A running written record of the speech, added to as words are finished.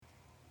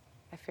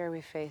fear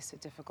we face a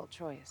difficult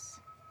choice.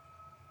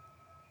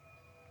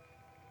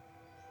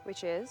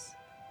 Which is?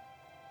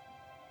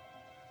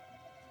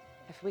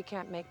 If we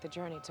can't make the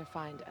journey to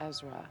find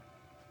Ezra,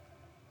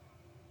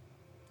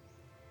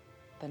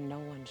 then no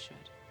one should.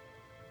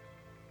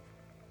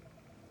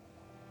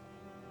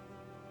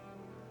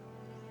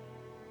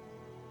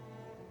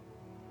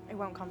 It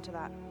won't come to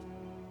that.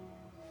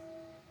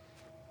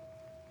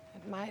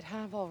 It might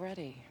have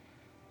already.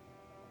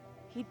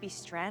 He'd be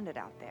stranded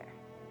out there.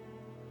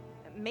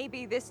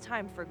 Maybe this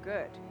time for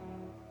good.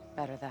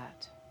 Better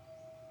that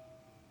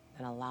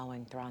than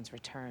allowing Thrawn's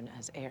return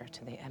as heir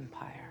to the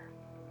Empire.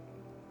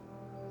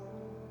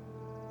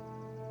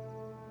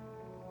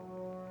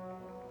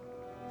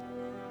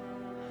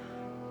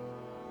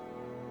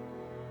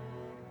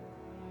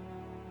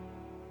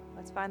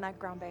 Let's find that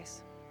ground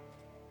base.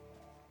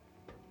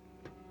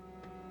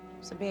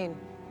 Sabine.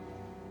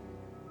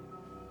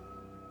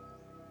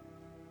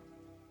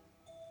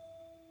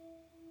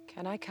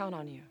 Can I count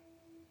on you?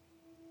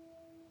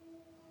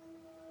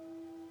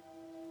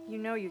 You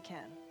know you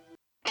can.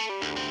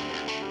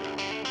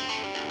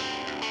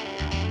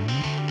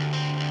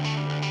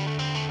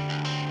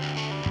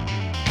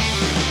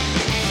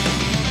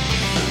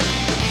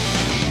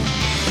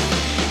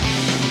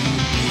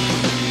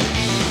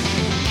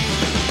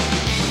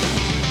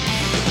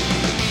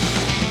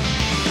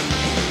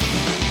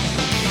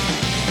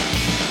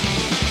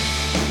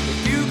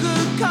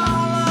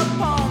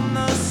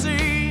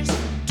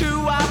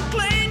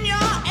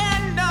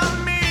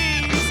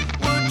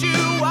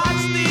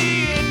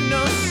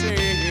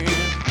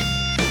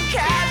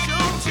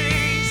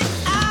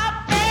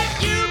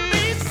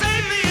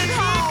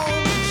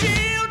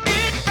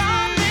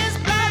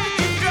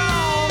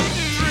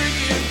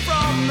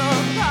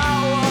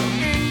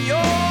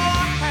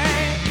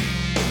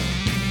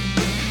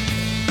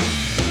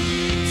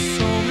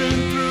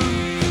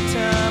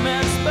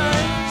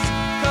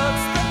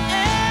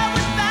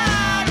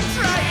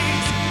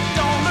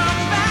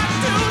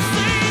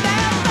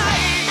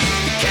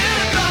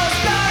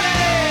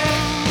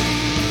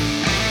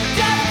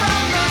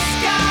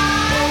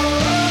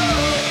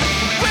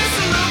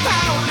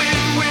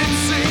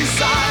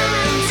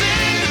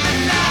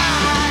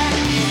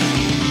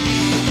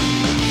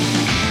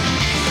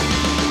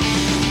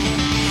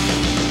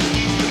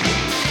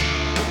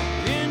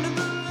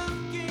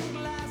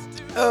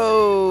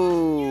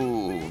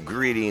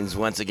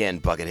 Once again,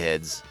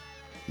 Bucketheads,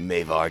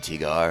 Mavar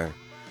Tigar.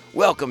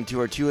 Welcome to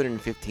our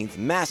 215th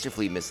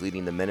masterfully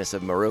misleading the menace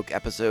of Marok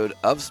episode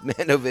of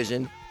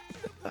Mandovision.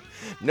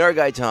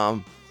 Nargai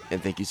Tom,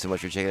 and thank you so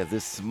much for checking out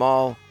this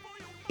small,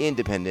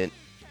 independent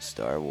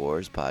Star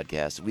Wars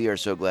podcast. We are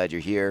so glad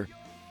you're here.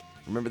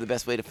 Remember, the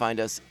best way to find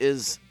us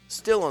is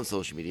still on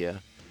social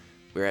media.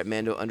 We're at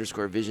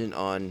Mando_Vision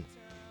on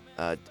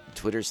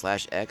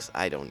Twitter/X.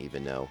 I don't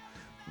even know.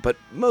 But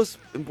most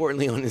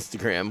importantly on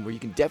Instagram, where you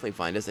can definitely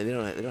find us, and they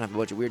don't have a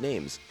bunch of weird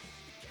names.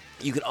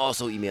 You can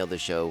also email the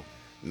show,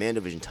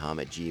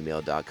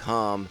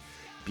 mandovisiontom@gmail.com.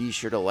 Be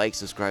sure to like,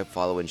 subscribe,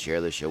 follow, and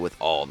share the show with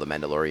all the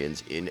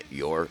Mandalorians in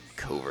your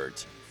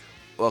covert.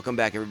 Welcome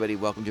back, everybody.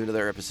 Welcome to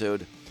another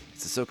episode.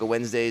 It's Ahsoka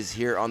Wednesdays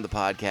here on the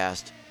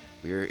podcast.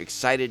 We're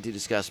excited to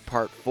discuss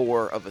part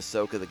 4 of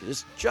Ahsoka that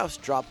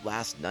just dropped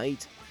last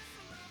night.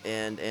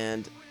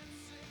 And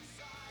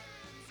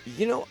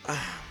you know...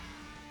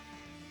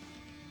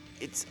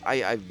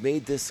 I've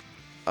made this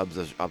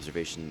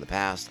observation in the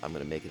past. I'm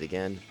going to make it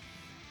again.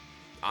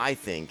 I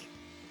think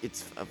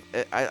it's...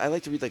 I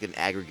like to read like an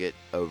aggregate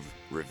of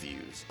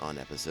reviews on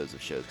episodes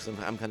of shows, because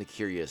I'm kind of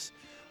curious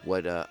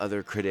what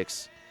other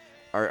critics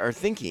are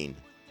thinking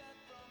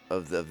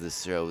of the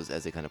shows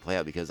as they kind of play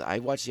out, because I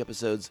watch the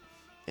episodes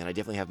and I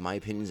definitely have my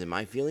opinions and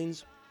my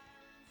feelings,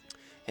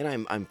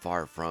 and I'm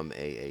far from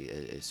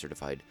a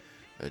certified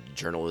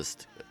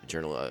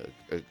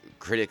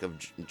critic of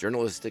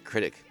journalistic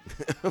critic.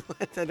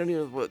 I don't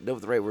even know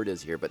what the right word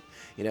is here, but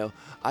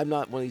I'm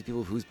not one of these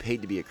people who's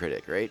paid to be a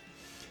critic, right?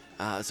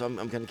 So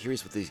I'm kind of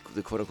curious what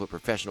the quote unquote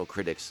professional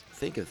critics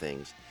think of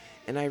things,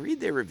 and I read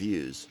their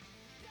reviews,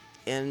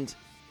 and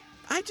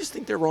I just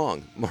think they're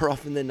wrong more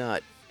often than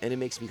not, and it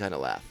makes me kind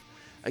of laugh.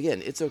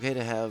 Again, it's okay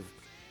to have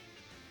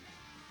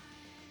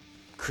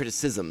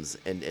criticisms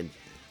and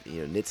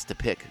nits to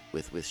pick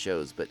with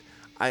shows, but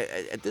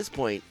at this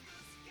point,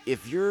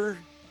 if you're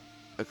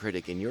a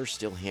critic and you're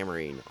still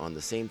hammering on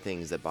the same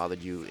things that bothered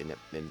you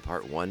in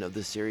part 1 of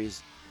this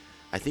series,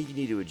 I think you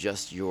need to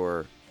adjust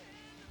your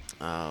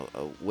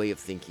way of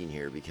thinking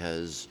here,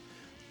 because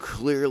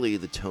clearly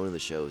the tone of the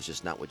show is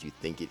just not what you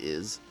think it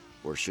is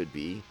or should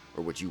be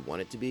or what you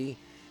want it to be,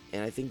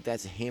 and I think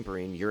that's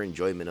hampering your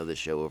enjoyment of the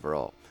show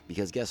overall.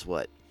 Because guess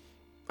what?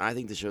 I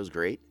think the show's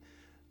great.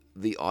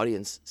 The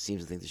audience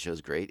seems to think the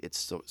show's great.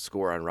 Its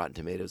score on Rotten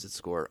Tomatoes, its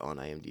score on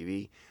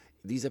IMDb.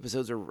 These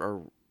episodes are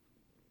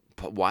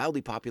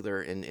wildly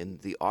popular,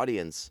 and the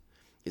audience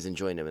is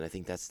enjoying them, and I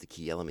think that's the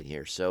key element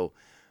here. So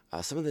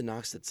some of the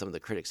knocks that some of the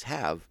critics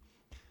have,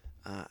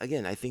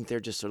 again, I think they're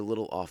just sort of a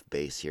little off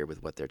base here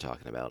with what they're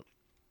talking about.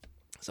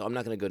 So I'm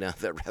not going to go down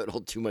that rabbit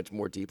hole too much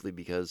more deeply,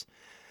 because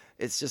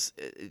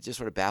it just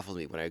sort of baffles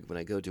me when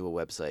I go to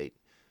a website,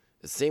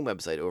 the same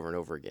website over and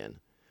over again,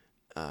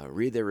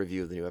 read their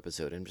review of the new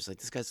episode, and I'm just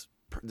like,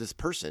 this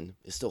person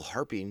is still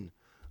harping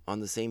on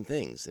the same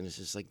things, and it's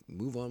just like,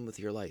 move on with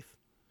your life,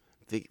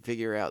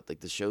 figure out like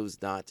the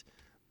show's not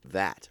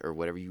that or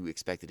whatever you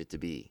expected it to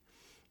be,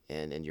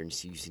 and you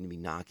seem to be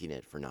knocking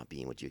it for not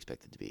being what you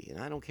expected it to be, and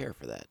I don't care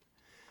for that.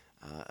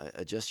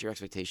 Adjust your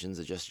expectations,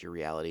 adjust your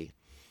reality.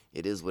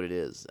 It is what it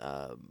is.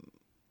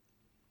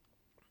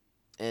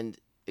 And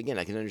again,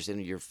 I can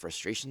understand your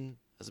frustration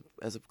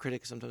as a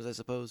critic sometimes, I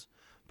suppose.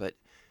 But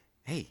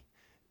hey,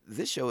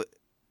 this show,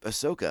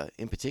 Ahsoka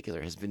in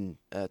particular, has been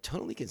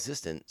tonally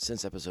consistent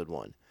since episode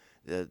 1.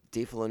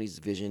 Dave Filoni's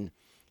vision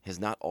has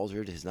not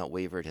altered, has not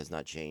wavered, has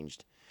not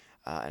changed.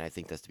 And I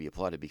think that's to be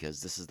applauded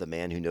because this is the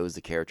man who knows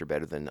the character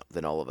better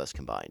than all of us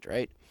combined,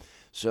 right?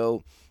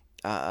 So,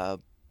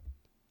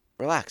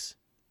 relax,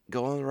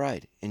 go on the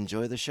ride,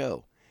 enjoy the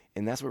show.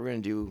 And that's what we're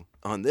going to do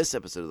on this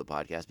episode of the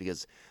podcast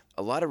because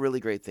a lot of really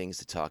great things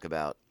to talk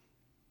about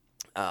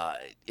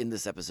in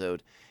this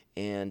episode.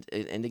 And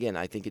again,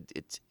 I think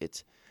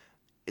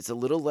it's a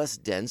little less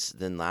dense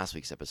than last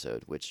week's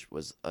episode, which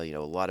was a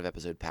lot of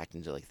episode packed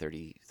into like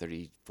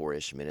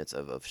 34-ish minutes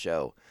of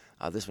show.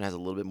 This one has a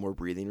little bit more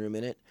breathing room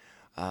in it.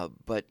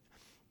 But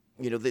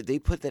they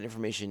put that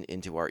information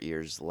into our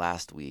ears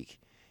last week,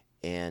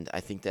 and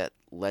I think that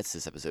lets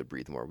this episode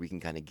breathe more. We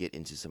can kind of get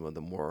into some of the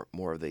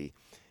more of the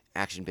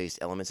action-based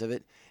elements of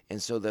it,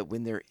 and so that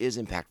when there is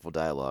impactful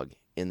dialogue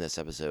in this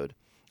episode,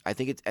 I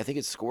think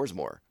it scores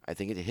more. I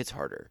think it hits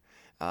harder,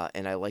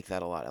 and I like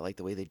that a lot. I like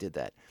the way they did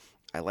that.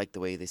 I like the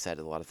way they set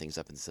a lot of things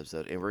up in this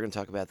episode, and we're going to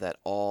talk about that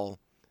all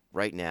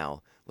right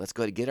now. Let's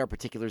go ahead and get our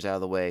particulars out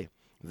of the way.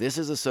 This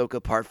is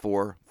Ahsoka Part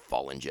 4,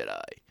 Fallen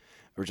Jedi.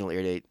 Original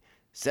air date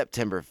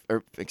September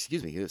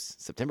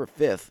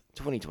 5th,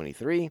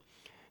 2023.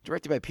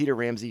 Directed by Peter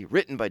Ramsey,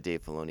 written by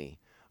Dave Filoni.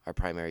 Our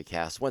primary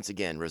cast, once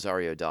again,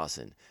 Rosario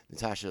Dawson,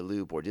 Natasha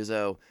Liu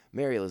Bordizzo,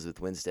 Mary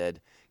Elizabeth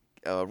Winstead,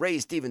 Ray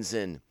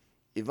Stevenson,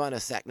 Ivana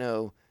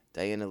Sakno,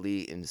 Diana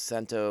Lee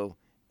Insanto,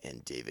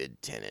 and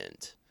David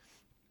Tennant.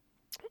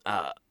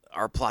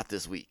 Our plot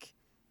this week.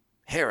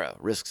 Hera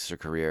risks her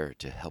career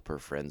to help her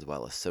friends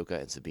while Ahsoka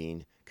and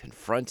Sabine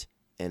confront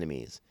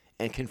enemies.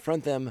 And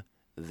confront them,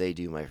 they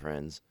do, my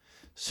friends.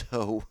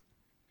 So,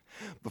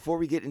 before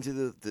we get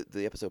into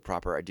the episode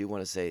proper, I do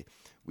want to say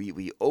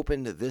we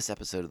opened this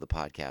episode of the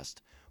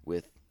podcast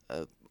with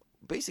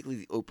basically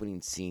the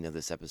opening scene of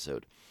this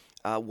episode.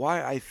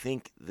 Why I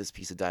think this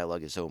piece of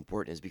dialogue is so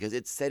important is because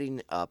it's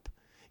setting up,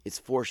 it's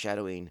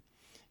foreshadowing,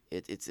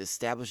 it's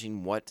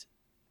establishing what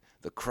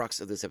the crux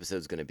of this episode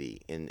is going to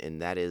be,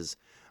 and that is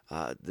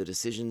the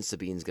decision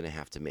Sabine's going to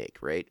have to make,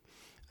 right?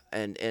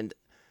 And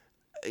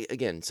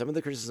again, some of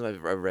the criticism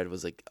I've read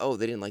was like, oh,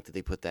 they didn't like that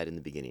they put that in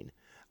the beginning.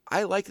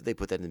 I like that they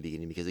put that in the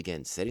beginning because,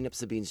 again, setting up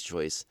Sabine's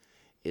choice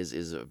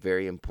is a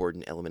very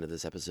important element of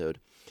this episode.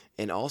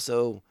 And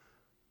also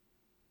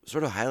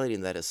sort of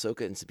highlighting that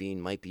Ahsoka and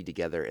Sabine might be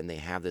together and they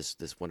have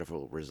this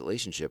wonderful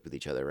relationship with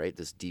each other, right?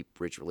 This deep,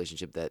 rich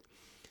relationship that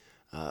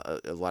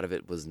a lot of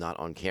it was not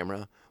on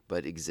camera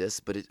but exists.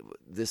 But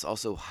this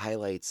also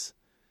highlights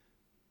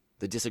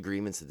the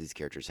disagreements that these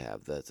characters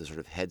have, the sort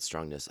of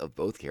headstrongness of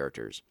both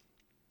characters.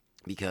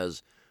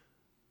 Because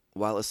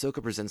while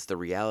Ahsoka presents the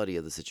reality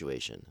of the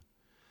situation,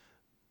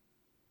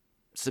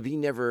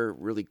 Sabine never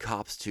really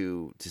cops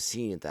to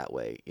seeing it that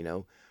way,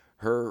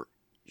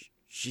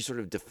 she sort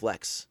of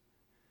deflects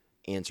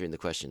answering the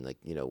question, like,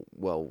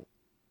 well,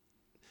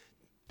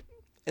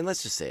 and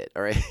let's just say it,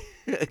 all right?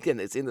 Again,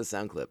 it's in the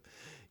sound clip.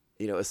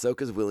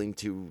 Ahsoka's willing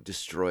to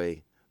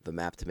destroy the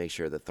map to make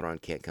sure that Thrawn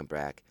can't come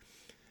back,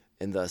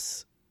 and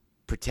thus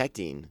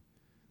protecting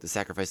the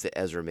sacrifice that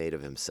Ezra made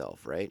of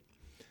himself, right?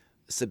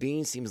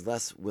 Sabine seems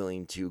less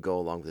willing to go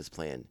along with this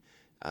plan.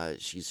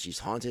 She's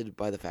haunted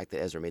by the fact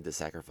that Ezra made the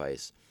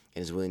sacrifice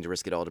and is willing to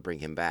risk it all to bring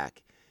him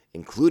back,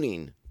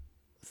 including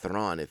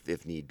Thrawn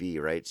if need be,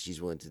 right? She's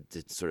willing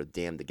to sort of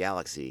damn the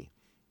galaxy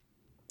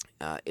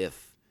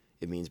if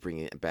it means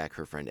bringing back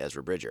her friend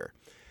Ezra Bridger.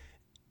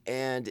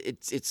 And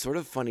it's sort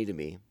of funny to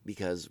me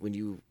because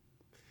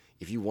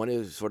if you want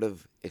to sort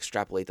of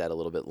extrapolate that a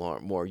little bit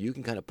more, you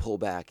can kind of pull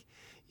back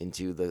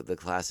into the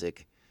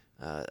classic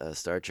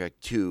Star Trek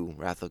II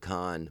Wrath of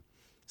Khan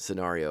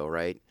scenario,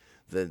 right?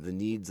 The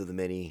needs of the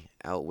many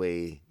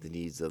outweigh the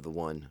needs of the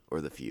one or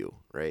the few,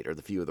 right? Or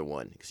the few or the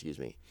one, excuse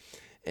me.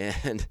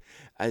 And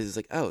I was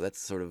like, oh, that's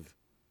sort of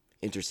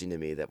interesting to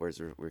me that we're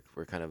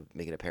kind of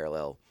making a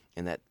parallel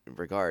in that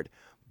regard.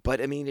 But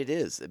I mean, it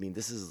is. I mean,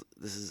 this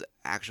is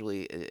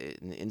actually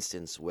an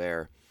instance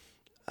where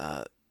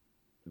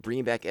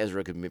bringing back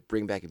Ezra could mean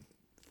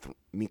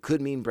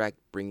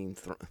bringing.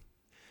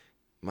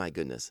 My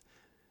goodness,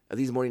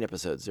 these morning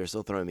episodes, they're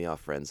still throwing me off,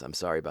 friends. I'm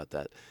sorry about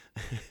that.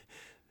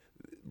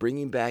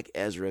 Bringing back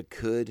Ezra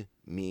could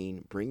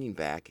mean bringing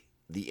back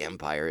the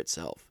Empire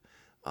itself.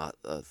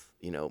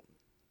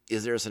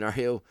 Is there a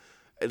scenario,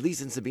 at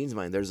least in Sabine's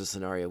mind, there's a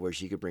scenario where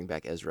she could bring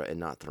back Ezra and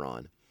not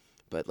Thrawn.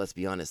 But let's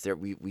be honest,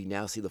 we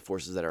now see the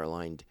forces that are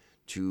aligned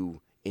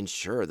to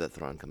ensure that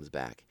Thrawn comes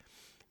back.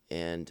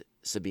 and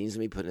Sabine's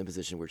going to be put in a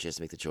position where she has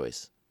to make the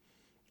choice.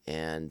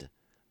 And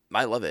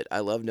I love it.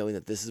 I love knowing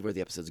that this is where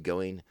the episode's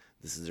going.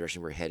 This is the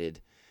direction we're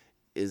headed.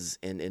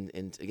 And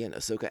again,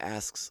 Ahsoka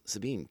asks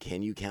Sabine,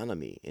 can you count on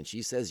me? And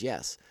she says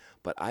yes.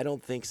 But I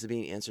don't think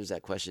Sabine answers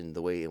that question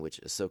the way in which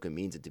Ahsoka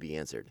means it to be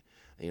answered.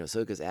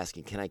 Ahsoka's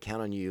asking, can I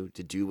count on you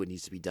to do what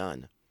needs to be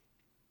done?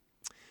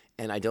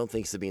 And I don't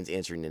think Sabine's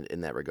answering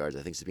in that regard.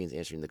 I think Sabine's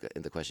answering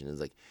the question is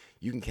like,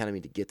 you can count on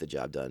me to get the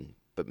job done,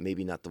 but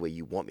maybe not the way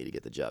you want me to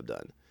get the job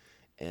done.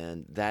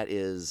 And that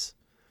is,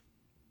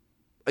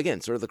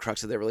 again, sort of the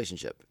crux of their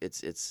relationship.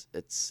 It's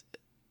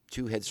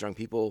two headstrong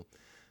people,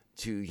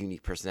 two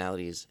unique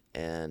personalities,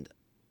 and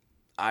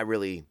I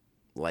really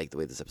like the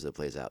way this episode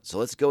plays out. So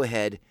let's go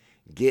ahead,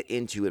 get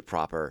into it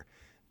proper,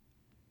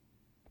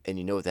 and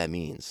you know what that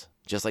means.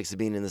 Just like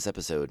Sabine in this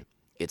episode,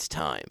 it's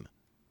time.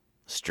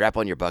 Strap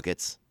on your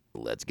buckets.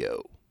 Let's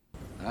go.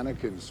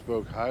 Anakin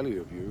spoke highly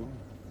of you.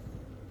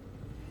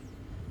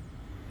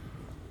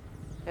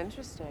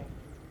 Interesting.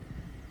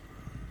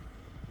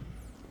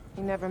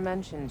 He never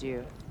mentioned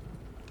you.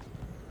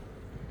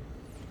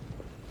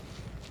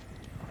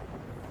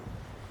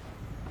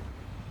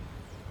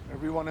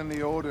 Everyone in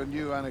the Order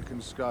knew Anakin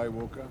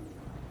Skywalker.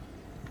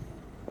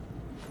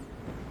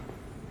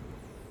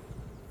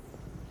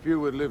 Few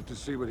would live to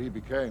see what he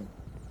became.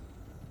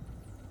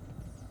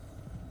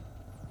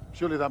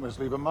 Surely that must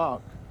leave a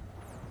mark.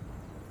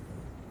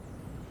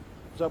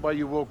 Is that why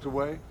you walked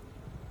away?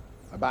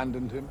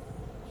 Abandoned him?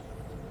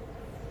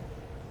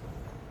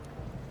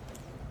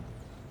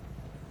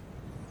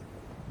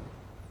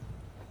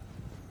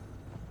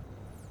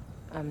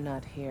 I'm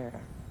not here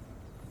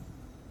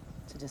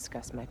to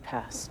discuss my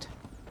past.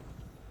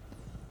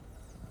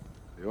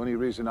 The only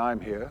reason I'm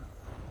here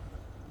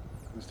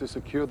is to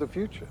secure the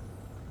future.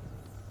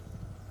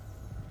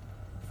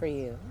 For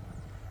you?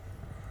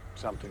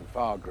 Something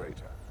far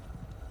greater.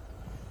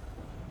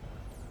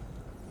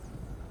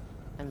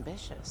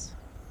 Ambitious.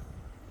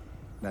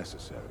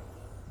 Necessary.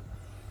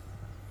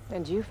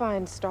 And you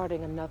find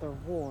starting another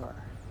war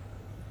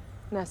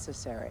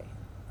necessary?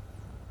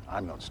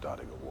 I'm not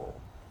starting a war.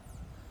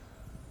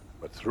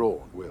 But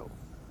Thrawn will.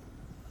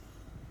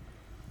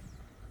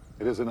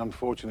 It is an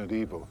unfortunate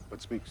evil,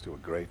 but speaks to a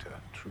greater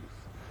truth.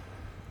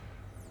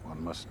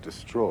 One must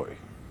destroy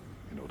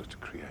in order to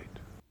create.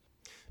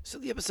 So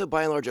the episode,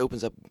 by and large,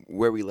 opens up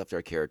where we left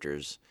our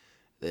characters.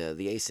 The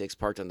A6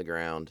 parked on the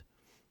ground,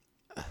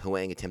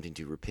 Huang attempting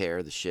to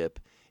repair the ship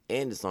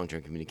and its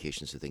long-term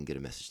communication so they can get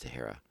a message to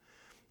Hera.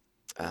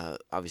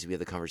 Obviously, we have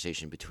the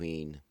conversation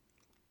between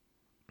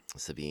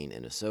Sabine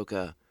and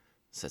Ahsoka,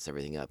 sets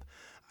everything up.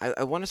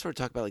 I want to sort of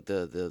talk about like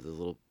the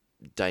little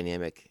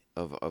dynamic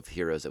of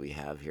heroes that we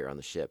have here on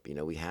the ship.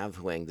 We have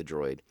Huang the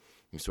droid,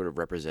 who sort of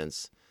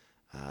represents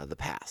the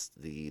past,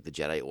 the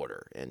Jedi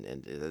Order,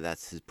 and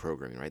that's his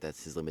programming, right?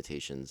 That's his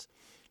limitations.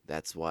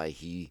 That's why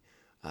he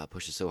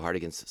pushes so hard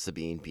against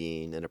Sabine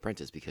being an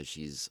apprentice, because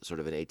she's sort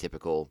of an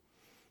atypical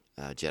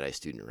Jedi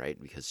student, right?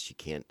 Because she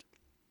can't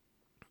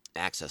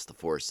access the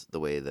Force the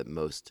way that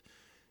most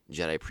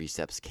Jedi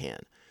precepts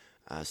can.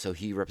 So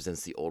he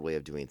represents the old way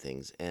of doing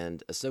things,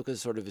 and Ahsoka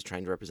sort of is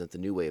trying to represent the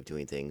new way of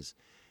doing things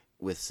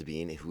with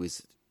Sabine, who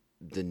is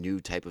the new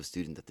type of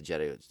student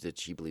that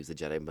she believes the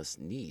Jedi must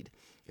need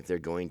if they're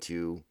going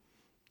to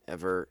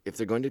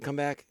come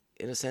back.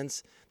 In a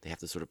sense, they have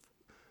to sort of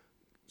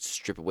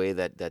strip away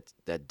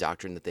that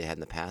doctrine that they had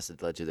in the past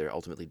that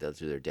ultimately led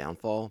to their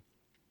downfall.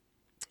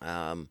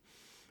 Again,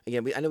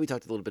 I know we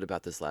talked a little bit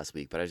about this last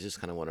week, but I just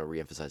kind of want to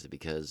reemphasize it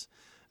because,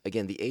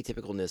 again, the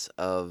atypicalness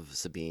of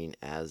Sabine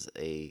as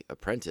a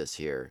apprentice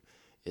here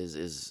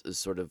is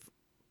sort of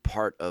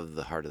part of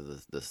the heart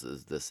of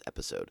this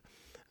episode,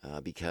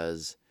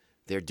 because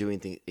they're doing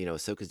things.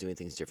 Ahsoka's doing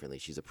things differently.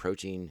 She's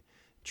approaching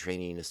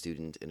training a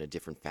student in a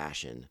different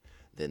fashion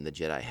than the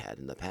Jedi had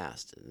in the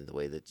past, in the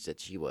way that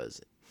she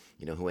was.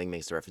 Huang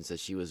makes the reference that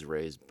she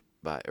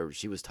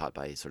was taught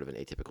by sort of an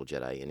atypical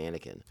Jedi in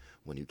Anakin,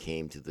 one who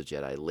came to the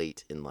Jedi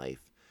late in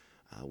life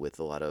with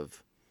a lot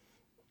of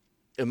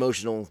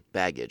emotional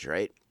baggage,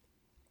 right?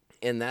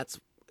 And that's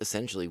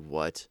essentially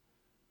what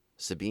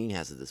Sabine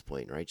has at this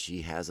point, right?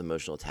 She has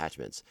emotional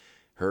attachments.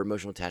 Her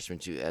emotional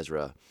attachment to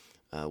Ezra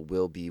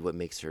will be what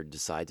makes her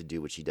decide to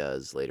do what she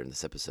does later in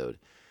this episode.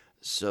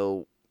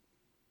 So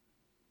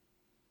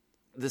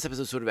this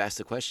episode sort of asks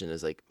the question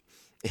is like,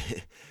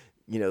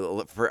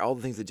 for all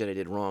the things the Jedi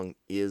did wrong,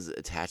 is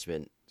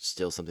attachment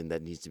still something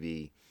that needs to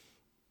be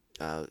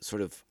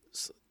sort of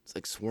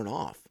like sworn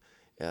off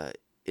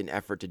in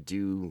effort to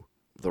do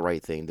the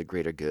right thing, the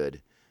greater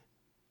good?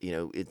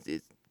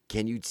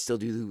 Can you still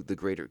do the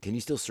greater? Can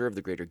you still serve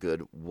the greater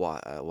good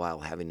while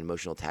having an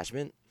emotional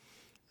attachment?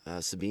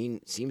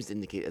 Sabine seems to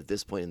indicate at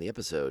this point in the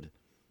episode,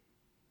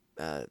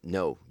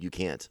 no, you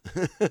can't,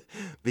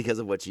 because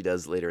of what she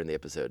does later in the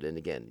episode. And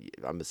again,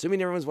 I'm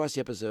assuming everyone's watched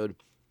the episode,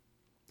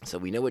 so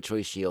we know what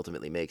choice she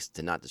ultimately makes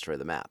to not destroy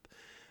the map.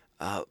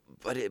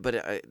 But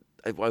I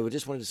would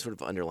just want to sort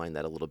of underline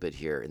that a little bit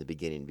here in the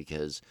beginning,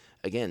 because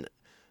again,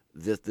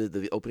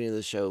 the opening of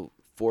the show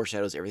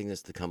foreshadows everything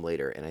that's to come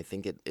later, and I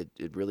think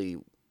it really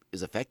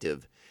is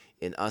effective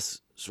in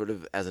us sort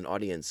of as an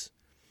audience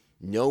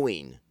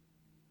knowing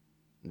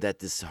that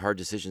this hard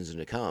decision is going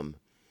to come,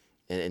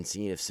 and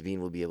seeing if Sabine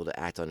will be able to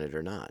act on it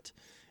or not.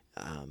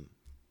 And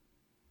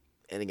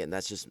again,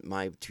 that's just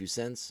my 2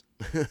 cents,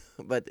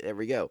 but there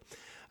we go.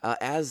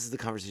 As the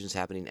conversation is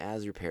happening,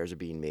 as repairs are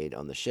being made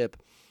on the ship,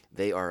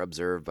 they are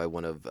observed by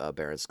one of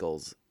Baylan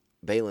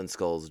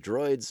Skull's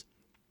droids.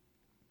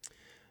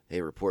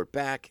 They report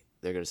back.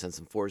 They're going to send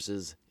some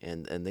forces,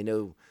 and they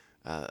know.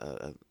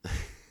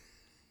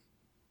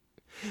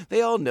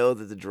 They all know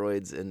that the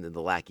droids and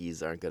the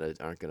lackeys aren't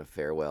gonna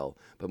fare well.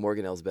 But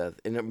Morgan Elsbeth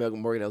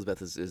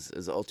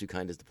is all too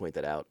kind as to point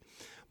that out.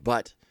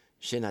 But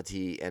Shin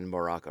Hati and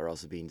Morak are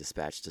also being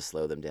dispatched to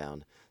slow them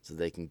down, so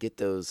they can get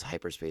those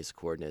hyperspace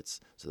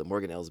coordinates, so that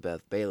Morgan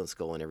Elsbeth, Baylan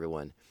Skull, and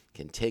everyone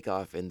can take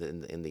off in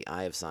the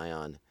Eye of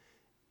Sion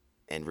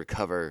and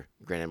recover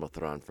Grand Admiral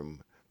Thrawn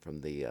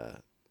from the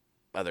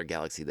other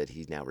galaxy that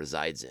he now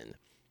resides in.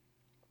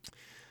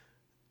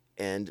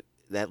 And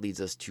that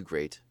leads us to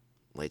great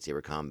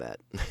lightsaber combat.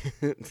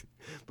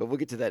 But we'll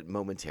get to that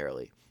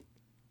momentarily.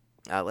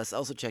 Let's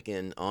also check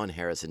in on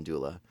Hera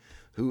Syndulla,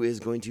 who is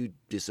going to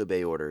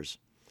disobey orders.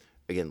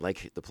 Again,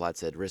 like the plot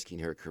said, risking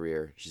her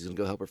career. She's going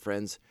to go help her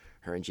friends.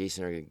 Her and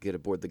Jason are going to get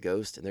aboard the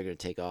Ghost, and they're going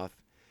to take off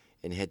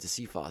and head to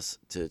Cephas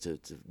to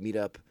meet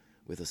up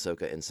with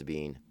Ahsoka and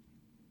Sabine.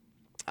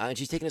 And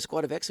she's taking a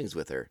squad of X-Wings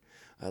with her,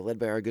 led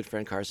by our good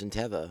friend Carson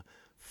Teva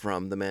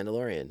from The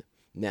Mandalorian.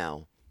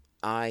 Now,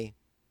 I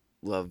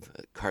love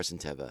Carson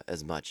Teva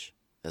as much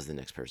as the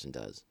next person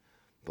does.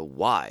 But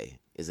why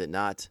is it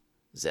not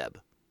Zeb?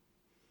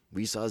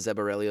 We saw Zeb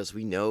Aurelius.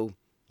 We know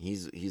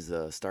he's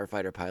a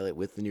starfighter pilot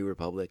with the New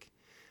Republic.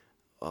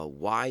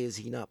 Why is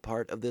he not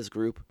part of this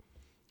group?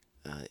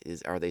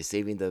 Are they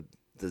saving the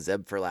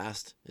Zeb for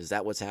last? Is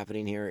that what's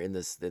happening here in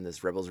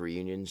this Rebels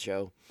reunion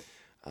show?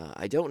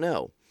 I don't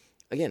know.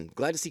 Again,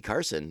 glad to see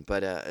Carson,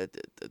 but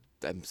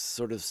I'm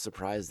sort of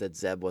surprised that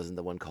Zeb wasn't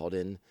the one called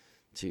in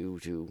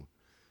to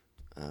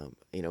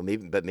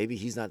maybe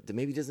he's not.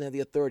 Maybe he doesn't have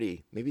the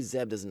authority. Maybe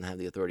Zeb doesn't have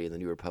the authority in the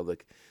New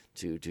Republic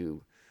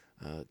to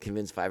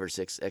convince 5 or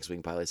 6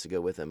 X-wing pilots to go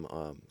with him,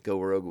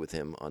 go rogue with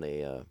him on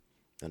a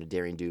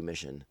daring do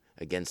mission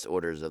against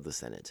orders of the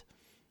Senate.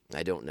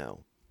 I don't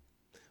know,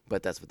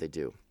 but that's what they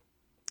do,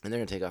 and they're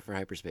gonna take off for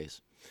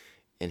hyperspace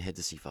and head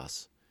to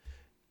Cephas.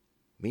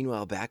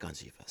 Meanwhile, back on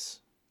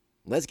Cephas,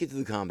 let's get to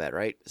the combat.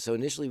 Right. So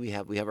initially we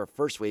have our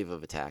first wave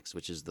of attacks,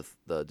 which is the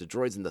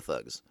droids and the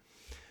thugs,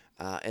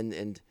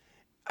 and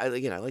I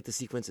like the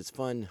sequence. It's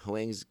fun.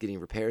 Huang's getting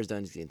repairs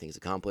done. He's getting things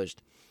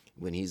accomplished.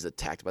 When he's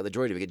attacked by the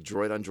droid, we get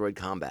droid-on-droid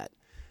combat.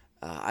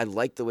 I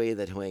like the way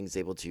that Huang's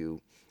able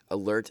to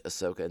alert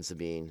Ahsoka and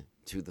Sabine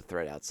to the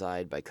threat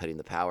outside by cutting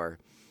the power,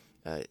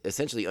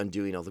 essentially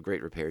undoing all the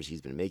great repairs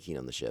he's been making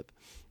on the ship.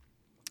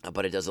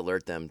 But it does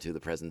alert them to the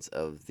presence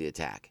of the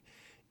attack.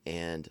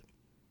 And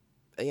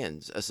again,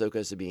 Ahsoka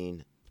and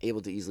Sabine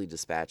able to easily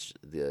dispatch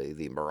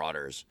the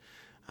marauders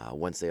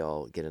once they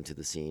all get into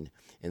the scene.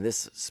 And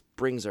this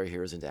springs our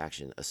heroes into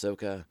action.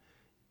 Ahsoka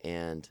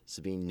and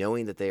Sabine,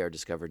 knowing that they are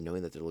discovered,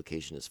 knowing that their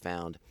location is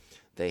found,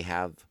 they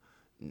have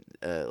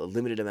a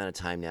limited amount of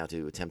time now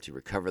to attempt to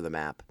recover the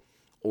map,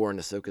 or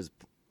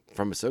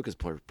from Ahsoka's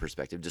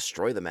perspective,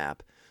 destroy the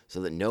map so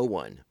that no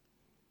one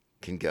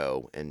can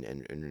go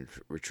and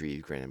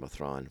retrieve Grand Admiral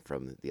Thrawn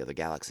from the other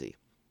galaxy.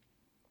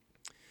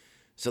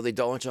 So they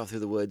launch off through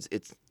the woods.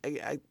 I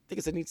think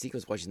it's a neat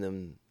sequence watching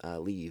them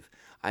leave.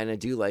 And I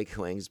do like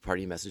Huang's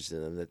party message to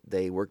them that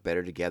they work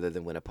better together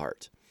than when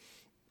apart.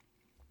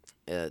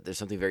 There's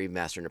something very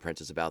master and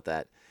apprentice about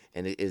that.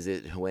 And is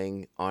it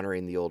Huang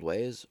honoring the old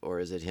ways, or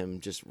is it him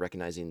just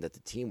recognizing that the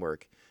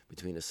teamwork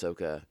between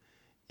Ahsoka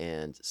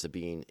and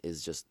Sabine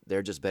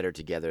they're just better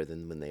together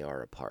than when they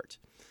are apart?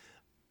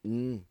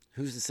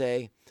 Who's to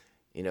say?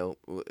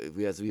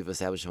 As we've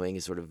established, Huang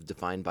is sort of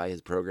defined by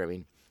his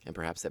programming, and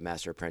perhaps that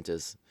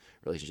master-apprentice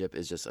relationship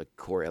is just a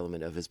core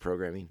element of his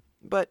programming.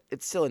 But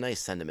it's still a nice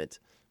sentiment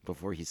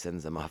before he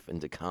sends them off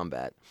into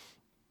combat.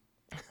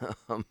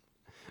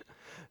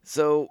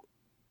 So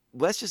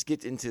let's just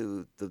get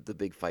into the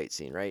big fight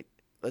scene, right?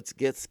 Let's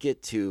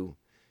get to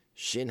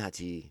Shin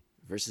Hati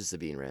versus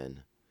Sabine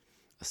Wren,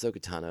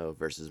 Ahsoka Tano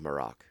versus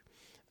Marok.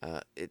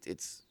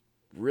 It's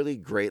really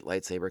great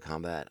lightsaber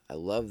combat. I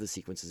love the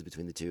sequences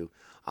between the two.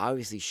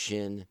 Obviously,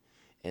 Shin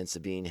and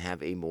Sabine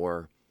have a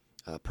more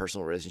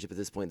personal relationship at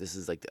this point. This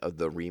is like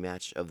the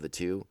rematch of the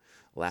two.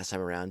 Last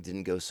time around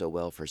didn't go so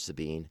well for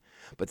Sabine.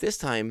 But this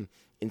time,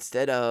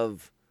 instead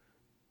of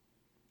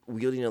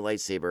wielding a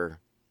lightsaber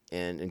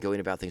and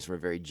going about things from a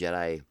very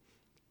Jedi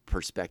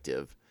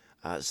perspective,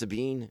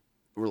 Sabine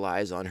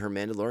relies on her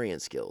Mandalorian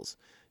skills.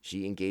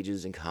 She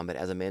engages in combat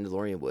as a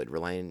Mandalorian would,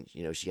 relying,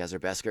 she has her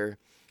Beskar.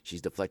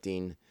 She's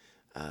deflecting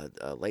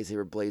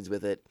lightsaber blades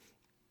with it.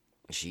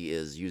 She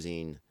is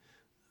using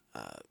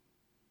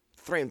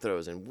flame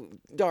throws and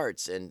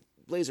darts and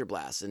laser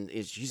blasts, and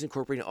she's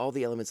incorporating all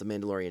the elements a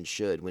Mandalorian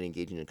should when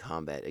engaging in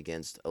combat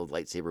against a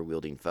lightsaber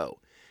wielding foe.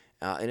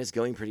 And it's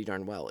going pretty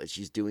darn well.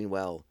 She's doing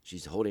well.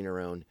 She's holding her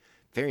own.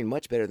 faring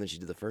much better than she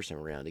did the first time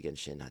around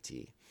against Shin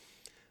Hati.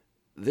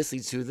 This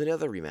leads to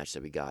another rematch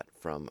that we got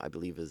from, I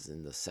believe, is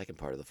in the second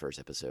part of the first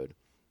episode,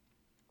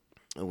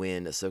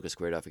 when Ahsoka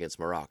squared off against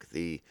Marok,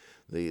 the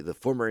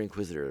former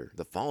Inquisitor,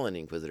 the fallen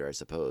Inquisitor, I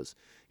suppose.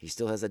 He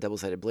still has that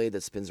double-sided blade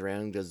that spins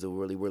around, does the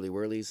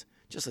whirlies,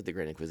 just like the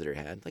Grand Inquisitor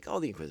had, like all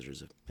the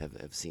Inquisitors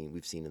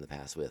we've seen in the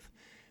past with.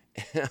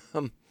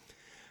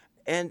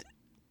 And,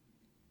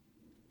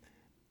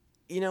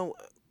 you know,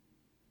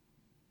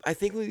 I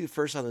think when we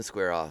first saw them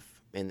square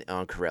off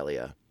on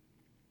Corellia,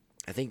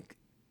 I think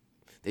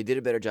they did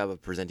a better job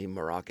of presenting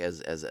Marok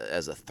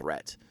as a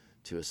threat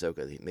to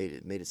Ahsoka. He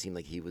made it seem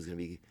like he was going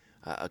to be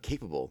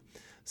capable.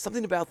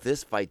 Something about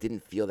this fight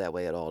didn't feel that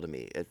way at all to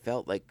me. It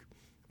felt like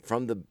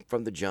from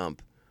the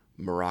jump,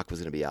 Marok was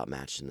going to be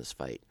outmatched in this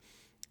fight,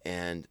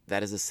 and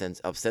that is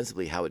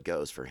ostensibly how it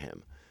goes for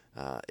him.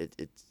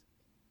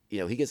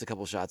 He gets a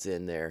couple shots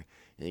in there,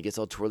 and he gets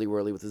all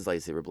twirly-whirly with his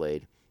lightsaber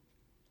blade,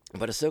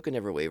 but Ahsoka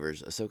never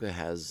wavers. Ahsoka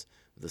has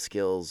the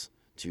skills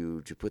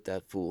to put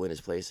that fool in his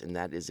place, and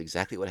that is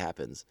exactly what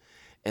happens.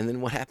 And then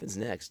what happens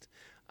next?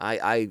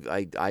 I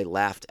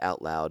laughed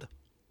out loud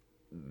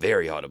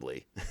very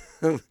audibly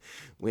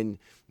when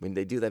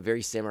they do that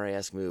very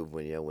samurai-esque move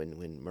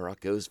when Marok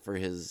goes for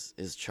his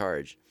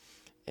charge,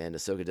 and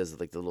Ahsoka does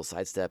like the little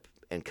sidestep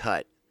and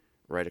cut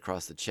right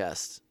across the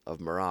chest of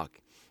Marok,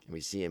 and we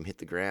see him hit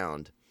the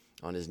ground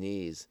on his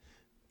knees.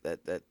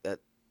 That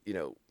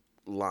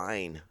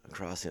line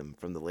across him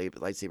from the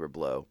lightsaber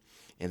blow,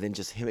 and then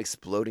just him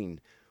exploding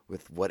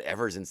with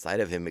whatever's inside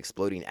of him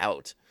exploding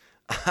out.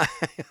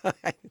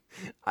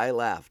 I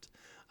laughed.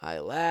 I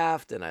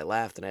laughed and I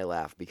laughed and I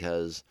laughed,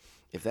 because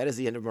if that is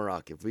the end of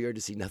Marok, if we are to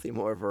see nothing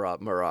more of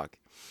Marok,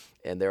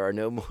 and there are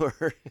no more,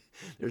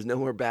 there's no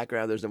more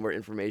background, there's no more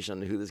information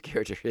on who this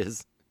character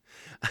is,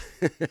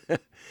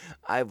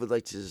 I would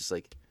like to just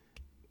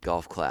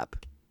golf clap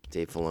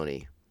Dave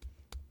Filoni,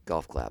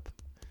 golf clap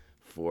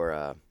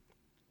for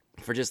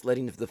just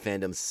letting the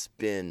fandom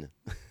spin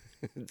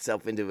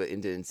itself into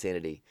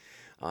insanity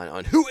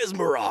on who is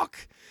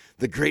Marok,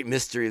 the great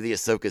mystery of the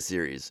Ahsoka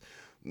series.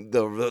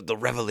 The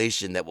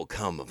revelation that will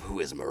come of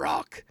who is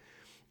Marok,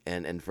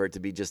 and for it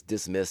to be just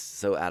dismissed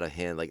so out of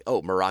hand, like,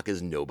 oh, Marok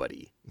is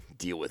nobody,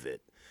 deal with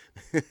it.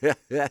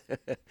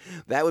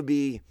 That would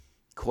be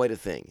quite a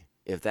thing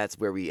if that's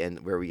where we end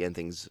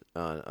things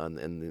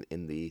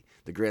in the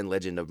grand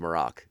legend of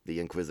Marok, the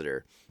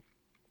Inquisitor.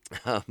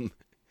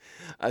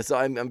 So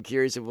I'm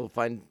curious if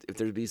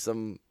there'll be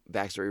some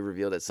backstory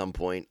revealed at some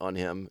point on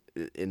him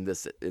in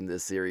this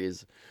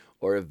series,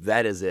 or if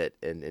that is it,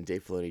 and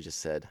Dave Filoni just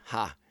said,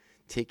 ha,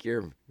 take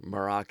your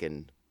Marok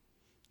and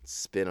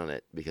spin on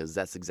it, because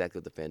that's exactly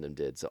what the fandom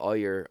did. So all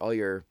your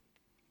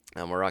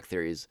Marok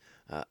theories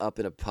up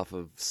in a puff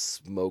of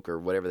smoke or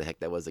whatever the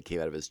heck that was that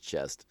came out of his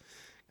chest.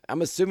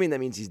 I'm assuming that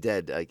means he's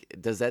dead.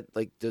 Does that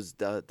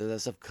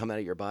stuff come out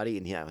of your body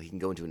and he can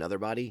go into another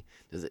body?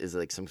 Is it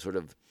like some sort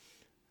of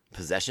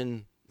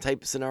possession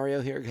type scenario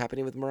here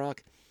happening with Marok?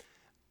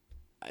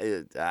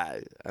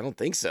 I don't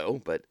think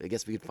so, but I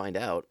guess we could find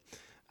out.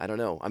 I don't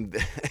know.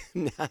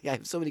 I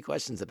have so many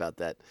questions about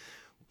that.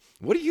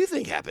 What do you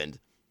think happened?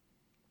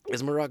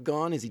 Is Marok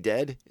gone? Is he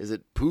dead? Is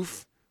it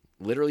poof?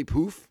 Literally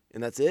poof,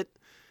 and that's it?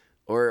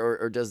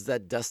 Or does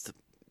that dust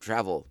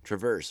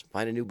traverse,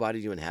 find a new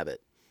body to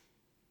inhabit?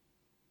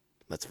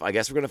 I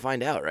guess we're going to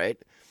find out,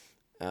 right?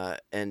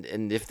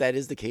 And if that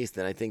is the case,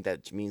 then I think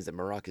that means that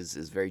Marok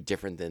is very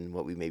different than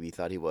what we maybe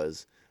thought he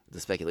was. The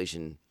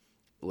speculation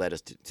led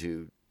us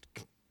to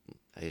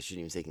I shouldn't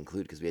even say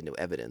conclude, because we had no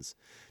evidence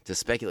to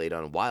speculate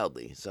on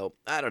wildly. So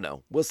I don't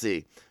know. We'll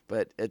see.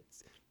 But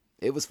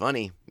it was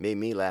funny. Made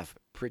me laugh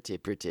pretty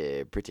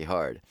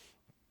hard.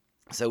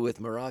 So with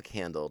Marok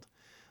handled,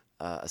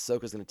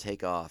 Ahsoka's going to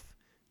take off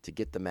to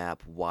get the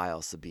map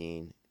while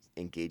Sabine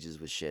engages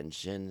with Shin.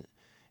 Shin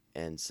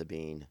and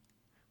Sabine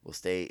will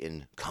stay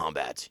in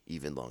combat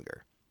even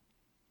longer.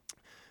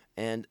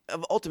 And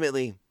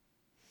ultimately,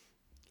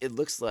 it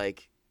looks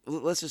like,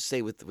 let's just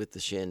say with the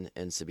Shin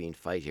and Sabine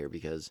fight here,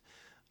 because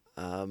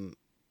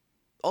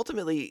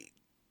ultimately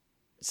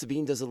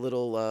Sabine does a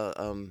little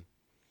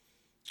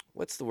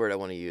what's the word I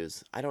want to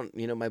use? I don't,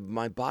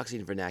 my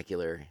boxing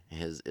vernacular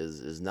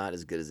is not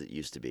as good as it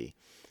used to be,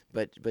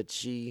 but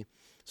she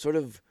sort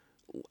of,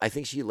 I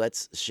think she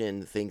lets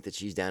Shin think that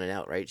she's down and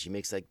out, right? She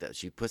makes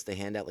she puts the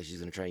hand out like she's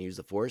going to try and use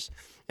the Force,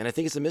 and I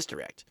think it's a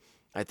misdirect.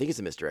 I think it's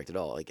a misdirect at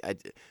all.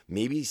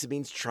 Maybe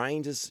Sabine's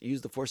trying to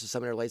use the Force to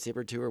summon her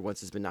lightsaber to her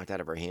once it's been knocked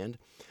out of her hand,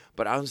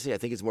 but honestly, I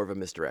think it's more of a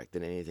misdirect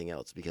than anything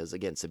else, because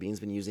again, Sabine's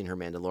been using her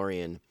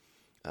Mandalorian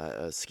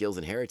skills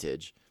and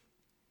heritage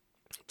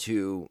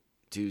to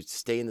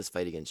stay in this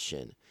fight against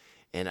Shin,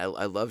 and I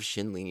love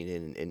Shin leaning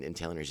in and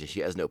telling her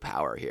she has no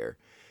power here.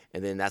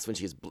 And then that's when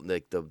she gets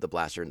the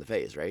blaster in the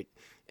face, right?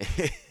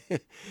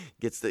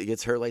 gets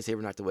her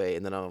lightsaber knocked away,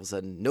 and then all of a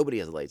sudden nobody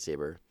has a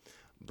lightsaber,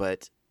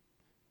 but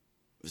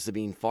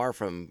Sabine, far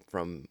from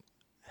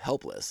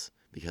helpless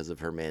because of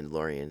her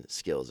Mandalorian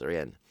skills.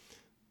 Again,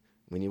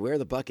 when you wear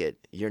the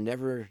bucket, you're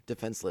never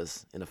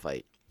defenseless in a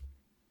fight.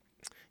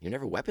 You're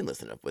never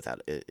weaponless enough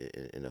without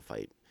in a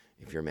fight.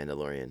 If you're a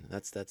Mandalorian,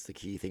 that's the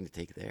key thing to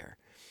take there.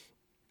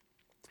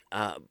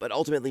 But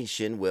ultimately,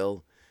 Shin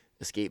will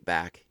escape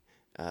back.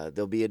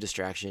 There'll be a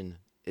distraction.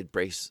 It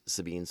breaks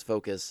Sabine's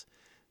focus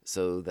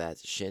so that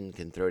Shin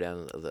can throw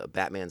down the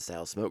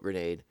Batman-style smoke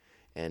grenade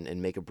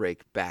and make a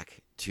break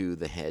back to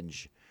the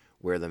hedge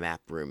where the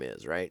map room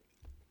is, right?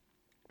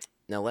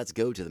 Now let's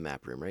go to the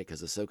map room, right?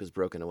 Because Ahsoka's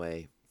broken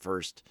away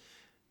first.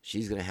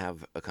 She's going to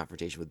have a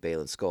confrontation with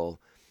Baylan Skoll.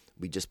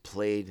 We just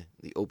played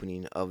the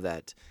opening of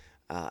that,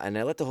 and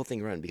I let the whole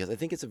thing run because I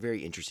think it's a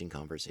very interesting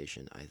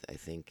conversation. I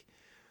think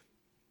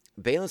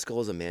Baylan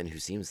Skoll is a man who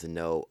seems to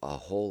know a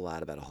whole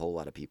lot about a whole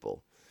lot of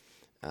people.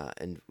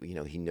 And,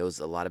 he knows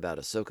a lot about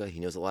Ahsoka. He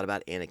knows a lot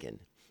about Anakin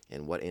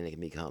and what Anakin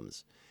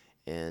becomes.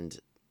 And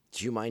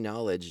to my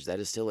knowledge, that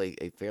is still a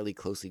fairly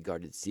closely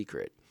guarded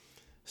secret.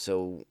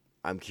 So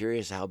I'm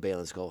curious how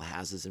Baylan Skoll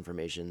has this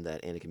information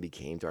that Anakin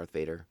became Darth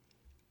Vader.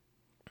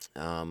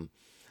 I'm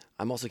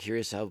also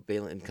curious how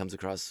Baylan comes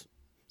across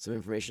some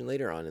information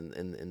later on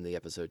in the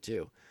episode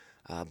too.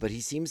 But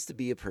he seems to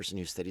be a person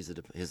who studies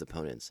his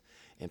opponents,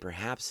 and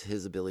perhaps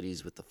his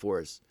abilities with the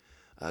Force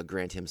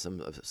grant him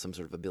some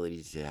sort of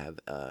ability to have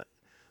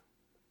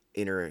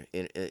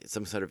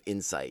some sort of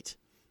insight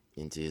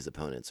into his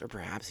opponents, or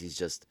perhaps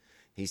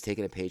he's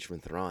taken a page from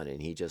Thrawn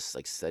and he just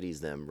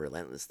studies them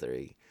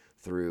relentlessly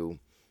through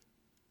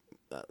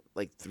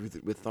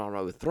with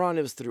Thrawn. With Thrawn,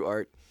 it was through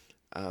art.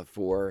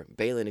 For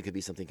Baylan, it could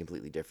be something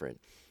completely different,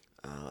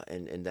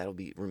 and that'll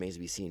remains to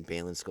be seen.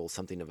 Baylan Skoll,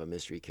 something of a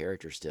mystery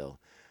character still,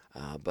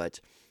 but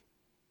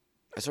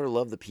I sort of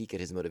love the peek at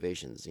his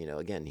motivations.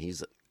 Again, he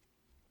is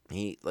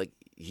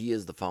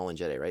the fallen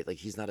Jedi, right?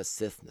 He's not a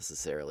Sith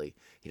necessarily.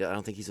 I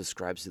don't think he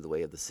subscribes to the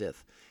way of the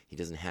Sith. He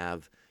doesn't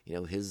have,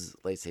 his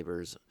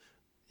lightsabers.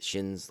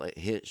 His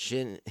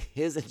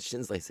and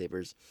Shin's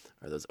lightsabers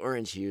are those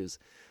orange hues.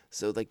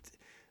 So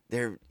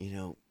they're,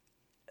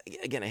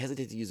 again, I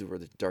hesitate to use the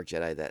word dark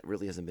Jedi. That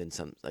really hasn't been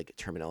some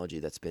terminology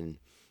that's been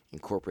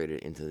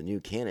incorporated into the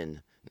new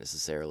canon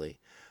necessarily.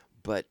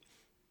 But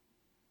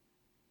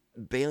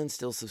Baylan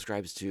still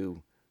subscribes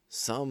to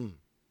some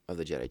of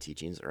the Jedi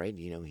teachings, right?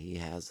 He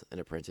has an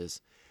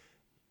apprentice.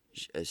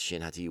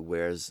 Shin Hati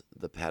wears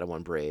the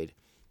Padawan braid.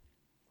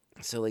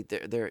 So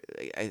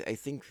I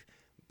think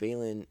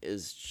Baylan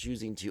is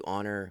choosing to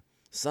honor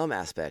some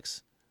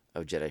aspects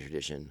of Jedi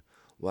tradition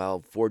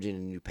while forging a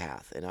new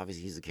path. And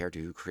obviously he's a character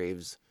who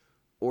craves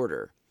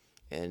order.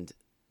 And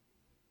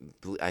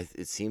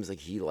it seems like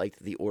he liked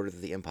the order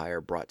that the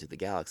Empire brought to the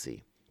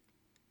galaxy.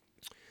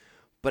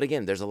 But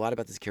again, there's a lot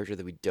about this character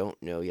that we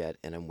don't know yet,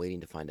 and I'm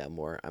waiting to find out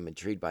more. I'm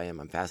intrigued by him.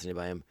 I'm fascinated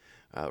by him.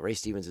 Ray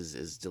Stevens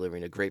is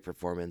delivering a great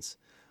performance.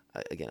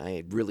 Again,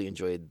 I really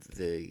enjoyed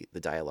the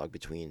dialogue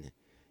between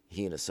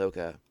he and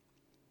Ahsoka.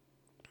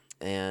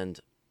 And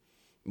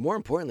more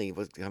importantly,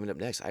 what's coming up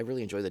next, I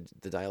really enjoy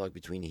the dialogue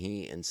between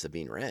he and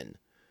Sabine Wren.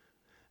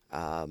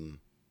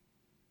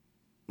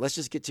 Let's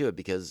just get to it,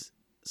 because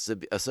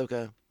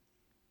Ahsoka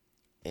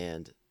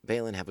and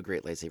Baylan have a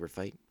great lightsaber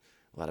fight.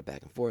 A lot of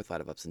back and forth, a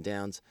lot of ups and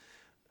downs.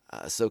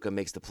 Ahsoka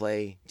makes the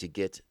play to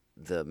get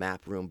the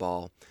map room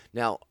ball.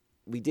 Now,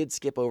 we did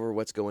skip over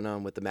what's going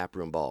on with the map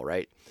room ball,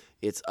 right?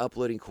 It's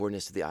uploading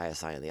coordinates to the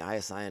ISION. The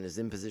ISION is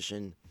in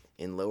position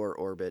in lower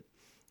orbit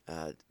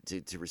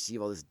to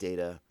receive all this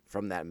data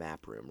from that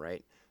map room,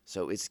 right?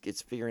 So it's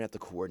figuring out the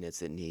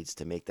coordinates it needs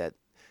to make that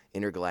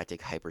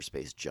intergalactic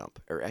hyperspace jump,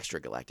 or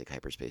extragalactic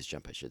hyperspace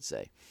jump, I should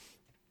say.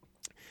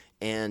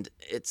 And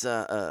it's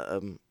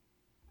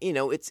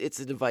it's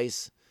a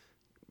device.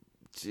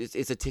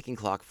 It's a ticking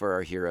clock for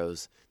our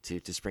heroes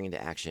to spring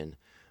into action,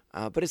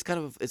 but it's kind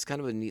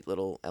of a neat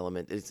little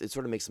element. It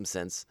sort of makes some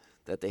sense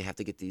that they have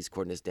to get these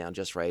coordinates down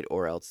just right,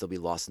 or else they'll be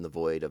lost in the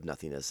void of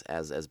nothingness,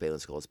 as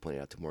Baylan Skoll has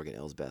pointed out to Morgan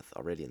Elsbeth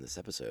already in this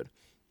episode.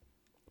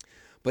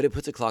 But it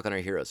puts a clock on our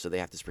heroes, so they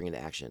have to spring into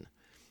action.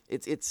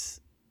 Is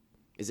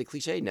it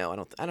cliche? No,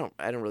 I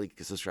don't really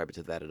subscribe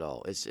to that at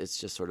all. It's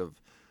just sort of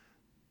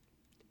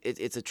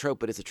it's a trope,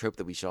 but it's a trope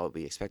that we should all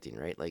be expecting,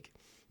 right?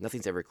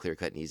 Nothing's ever clear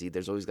cut and easy.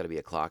 There's always got to be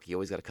a clock. You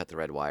always got to cut the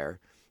red wire.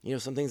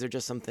 Some things are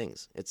just some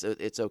things.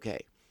 It's okay.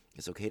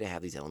 It's okay to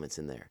have these elements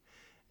in there,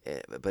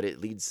 but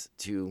it leads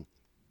to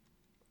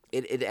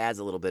it adds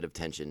a little bit of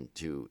tension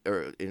to,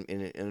 or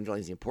it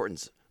underlines the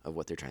importance of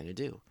what they're trying to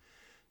do.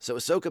 So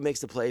Ahsoka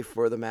makes the play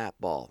for the map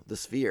ball, the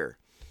sphere,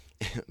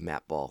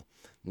 map ball.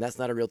 And that's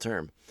not a real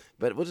term,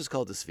 but we'll just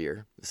call it the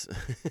sphere.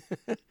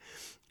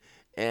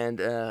 And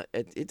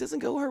it doesn't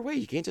go her way.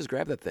 You can't just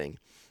grab that thing.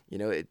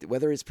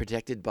 Whether it's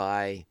protected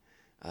by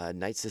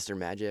Night Sister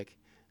magic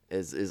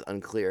is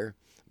unclear.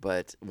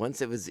 But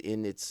once it was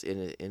in its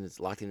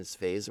locked in its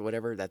phase or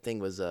whatever, that thing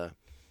was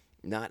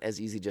not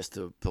as easy just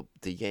to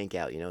yank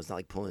out. It's not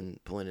like pulling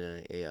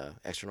a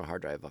external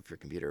hard drive off your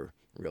computer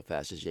real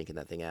fast, just yanking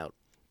that thing out.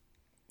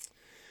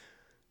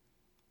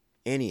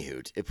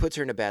 Anywho, it puts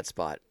her in a bad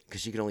spot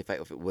because she can only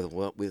fight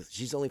with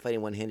she's only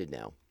fighting one-handed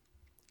now.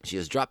 She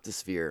has dropped the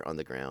sphere on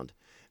the ground.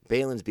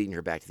 Baylan's beating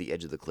her back to the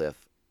edge of the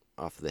cliff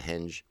off the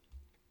henge.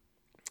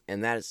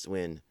 And that is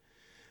when,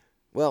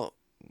 well,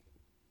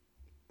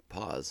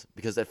 pause,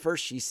 because at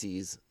first she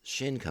sees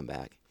Shin come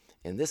back,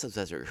 and this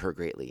upsets her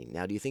greatly.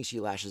 Now, do you think she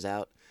lashes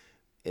out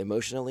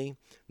emotionally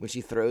when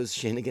she throws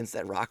Shin against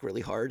that rock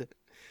really hard?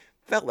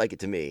 Felt like it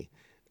to me.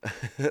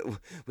 What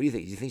do you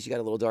think? Do you think she got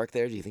a little dark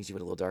there? Do you think she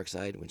went a little dark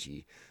side when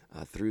she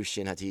threw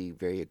Shin Hati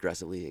very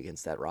aggressively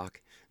against that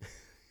rock?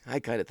 I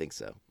kind of think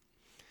so.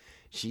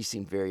 She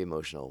seemed very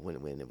emotional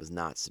when it was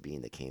not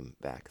Sabine that came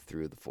back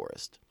through the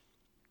forest.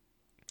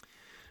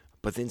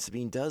 But then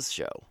Sabine does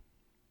show.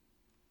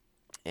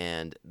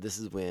 And this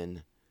is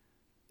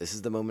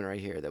the moment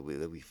right here that we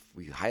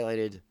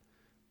highlighted.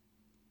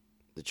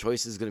 The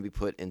choice is going to be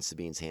put in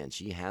Sabine's hand.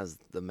 She has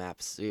the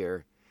map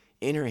sphere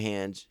in her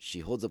hand. She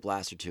holds a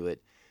blaster to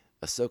it.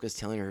 Ahsoka's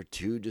telling her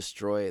to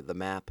destroy the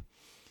map.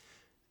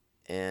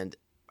 And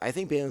I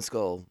think Baylan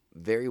Skoll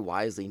very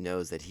wisely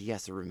knows that he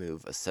has to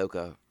remove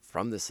Ahsoka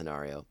from this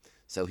scenario.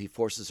 So he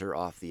forces her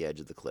off the edge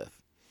of the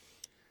cliff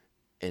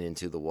and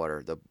into the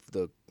water,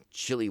 the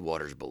chilly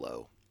waters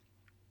below,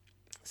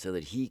 so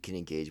that he can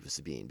engage with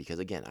Sabine. Because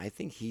again, I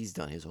think he's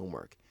done his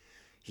homework.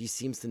 He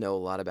seems to know a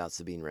lot about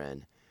Sabine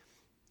Wren.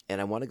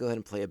 And I want to go ahead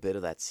and play a bit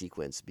of that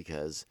sequence,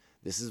 because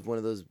this is one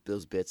of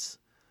those bits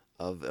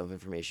of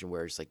information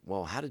where it's like,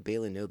 well, how did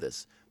Baylan know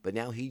this? But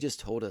now he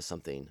just told us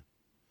something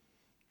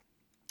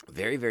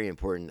very, very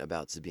important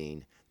about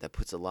Sabine that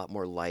puts a lot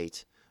more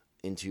light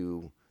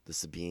into the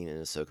Sabine and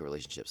Ahsoka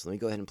relationship. So let me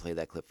go ahead and play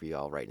that clip for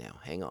y'all right now.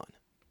 Hang on.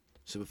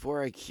 So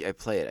before I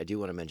play it, I do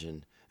want to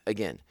mention,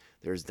 again,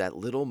 there's that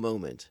little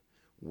moment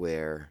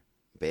where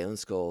Baylan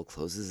Skoll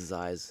closes his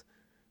eyes,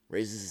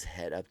 raises his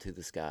head up to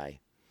the sky,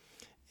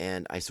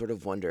 and I sort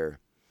of wonder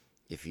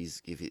if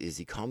is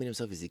he calming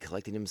himself? Is he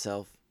collecting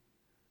himself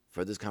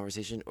for this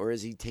conversation, or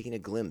is he taking a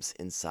glimpse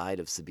inside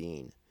of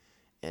Sabine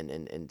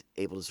and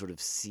able to sort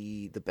of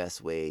see the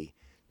best way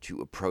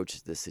to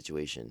approach this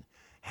situation,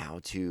 how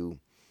to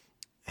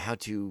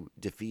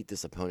defeat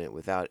this opponent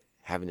without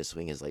having to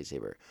swing his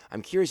lightsaber?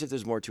 I'm curious if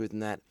there's more to it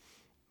than that,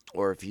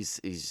 or if he's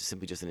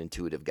simply just an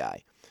intuitive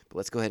guy. But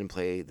let's go ahead and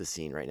play the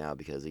scene right now,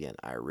 because again,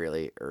 I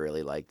really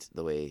liked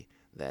the way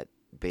that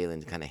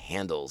Baylan kind of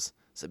handles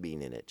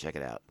Sabine in it. Check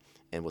it out.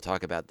 And we'll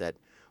talk about that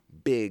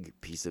big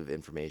piece of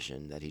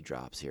information that he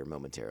drops here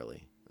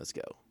momentarily. Let's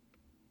go.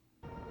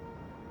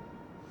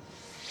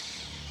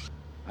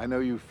 I know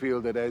you feel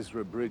that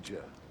Ezra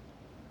Bridger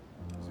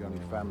is the only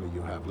family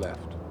you have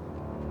left.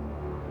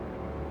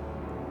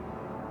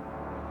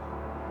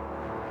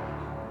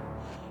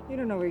 You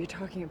don't know what you're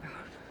talking about.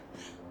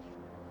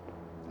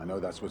 I know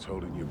that's what's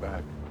holding you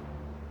back.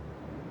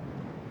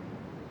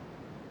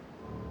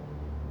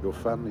 Your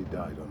family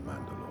died on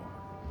Mandalore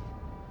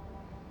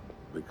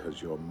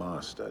because your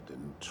master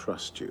didn't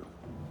trust you.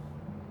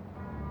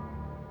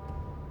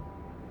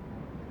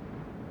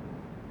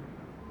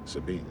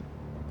 Sabine,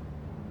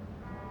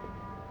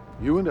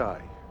 you and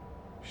I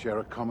share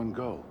a common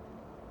goal: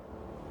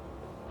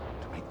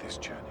 to make this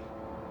journey.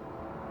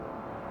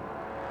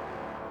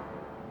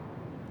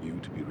 You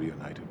to be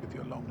reunited with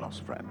your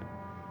long-lost friend,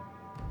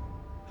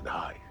 and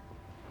I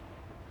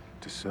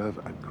to serve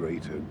a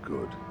greater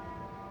good.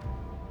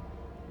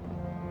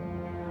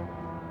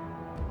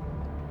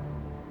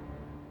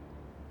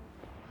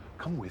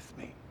 Come with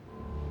me.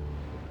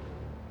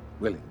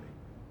 Willingly.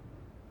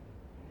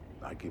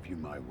 I give you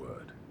my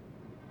word.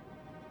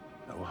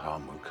 No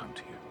harm will come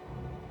to you.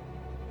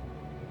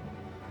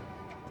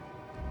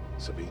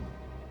 Sabine,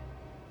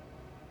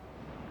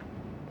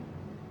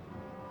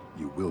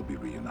 you will be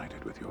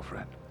reunited with your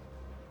friend.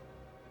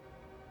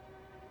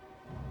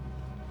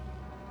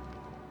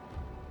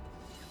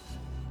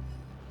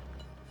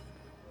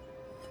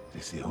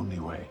 It's the only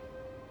way.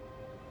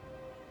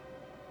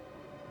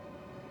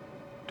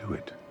 Do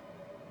it.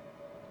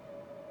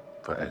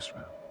 For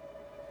Ezra.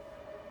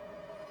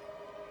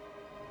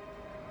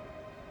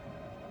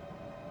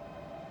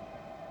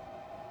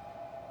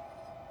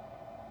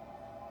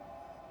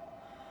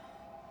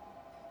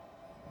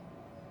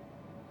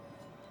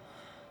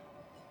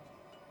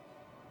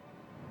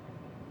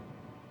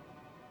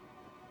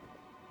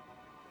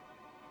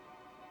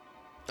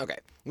 Okay,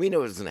 we know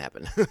what's going to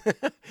happen.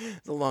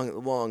 It's a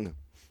long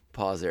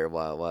pause there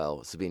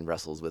while Sabine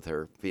wrestles with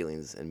her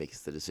feelings and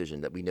makes the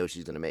decision that we know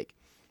she's going to make.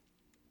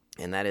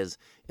 And that is,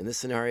 in this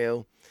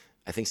scenario,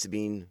 I think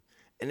Sabine,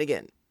 and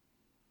again,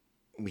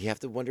 we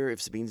have to wonder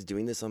if Sabine's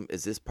doing this,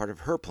 is this part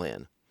of her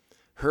plan,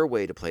 her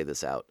way to play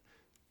this out,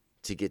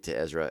 to get to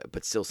Ezra,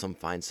 but still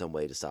find some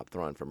way to stop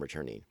Thrawn from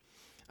returning.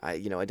 I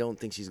don't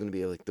think she's going to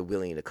be like the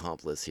willing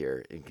accomplice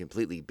here and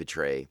completely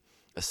betray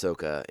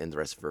Ahsoka and the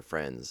rest of her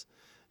friends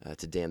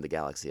to damn the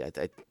galaxy.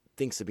 I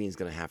think Sabine's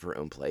going to have her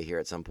own play here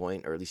at some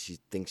point, or at least she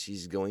thinks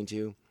she's going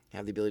to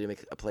have the ability to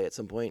make a play at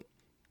some point.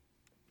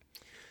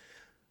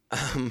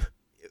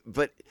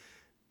 But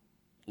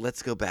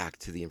let's go back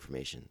to the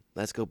information.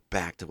 Let's go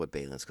back to what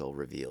Baylan Skoll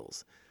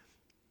reveals.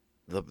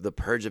 The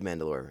Purge of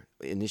Mandalore,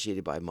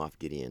 initiated by Moff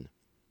Gideon,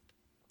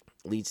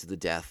 leads to the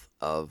death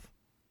of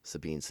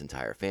Sabine's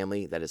entire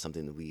family. That is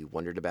something that we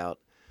wondered about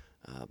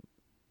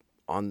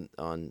in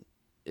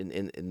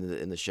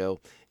the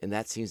show, and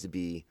that seems to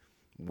be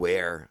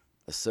where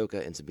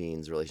Ahsoka and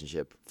Sabine's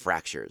relationship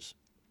fractures.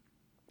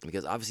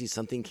 Because obviously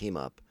something came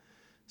up.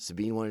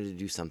 Sabine wanted to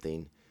do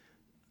something.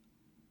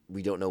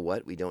 We don't know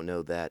what. We don't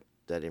know that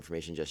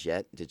information just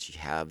yet. Did she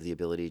have the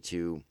ability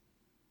to...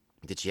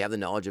 Did she have the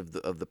knowledge of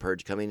the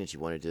purge coming and she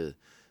wanted to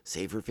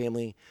save her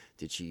family?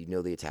 Did she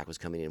know the attack was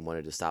coming and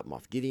wanted to stop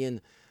Moff Gideon?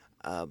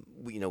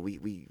 We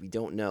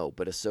don't know.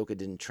 But Ahsoka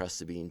didn't trust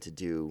Sabine to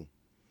do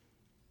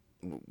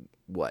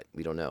what?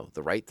 We don't know.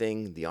 The right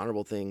thing, the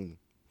honorable thing.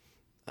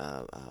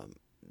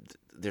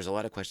 There's a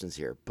lot of questions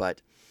here.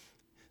 But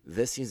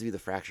this seems to be the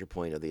fracture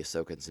point of the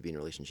Ahsoka and Sabine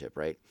relationship,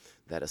 right?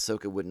 That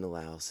Ahsoka wouldn't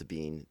allow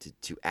Sabine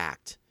to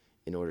act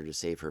in order to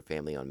save her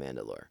family on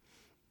Mandalore.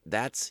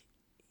 That's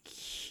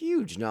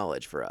huge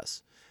knowledge for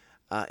us.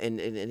 And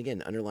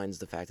again, underlines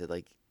the fact that,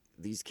 like,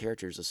 these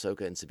characters,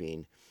 Ahsoka and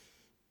Sabine,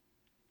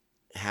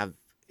 have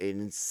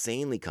an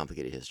insanely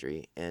complicated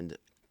history. And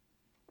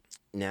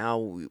now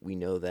we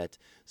know that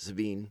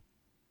Sabine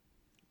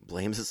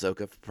blames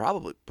Ahsoka,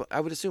 probably,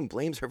 I would assume,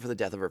 blames her for the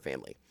death of her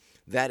family.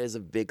 That is a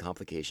big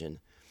complication.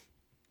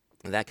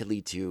 That could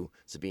lead to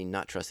Sabine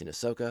not trusting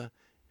Ahsoka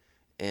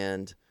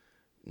and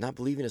not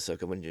believing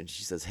Ahsoka when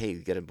she says, hey,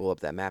 you got to blow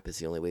up that map. It's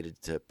the only way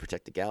to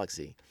protect the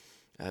galaxy.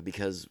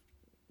 Because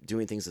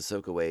doing things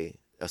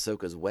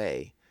Ahsoka's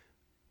way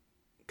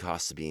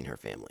costs Sabine her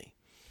family.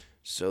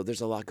 So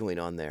there's a lot going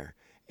on there.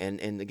 And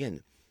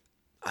again,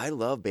 I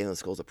love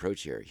Baylan Skoll's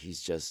approach here.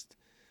 He's just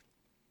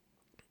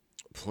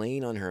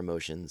playing on her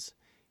emotions.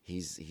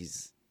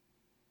 He's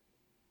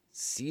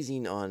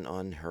seizing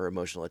on her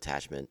emotional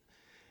attachment.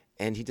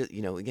 And he does,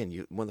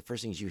 again, one of the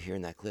first things you hear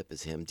in that clip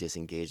is him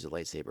disengage the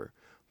lightsaber,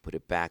 put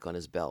it back on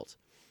his belt.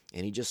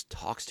 And he just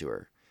talks to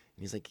her.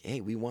 And he's like,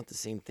 hey, we want the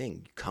same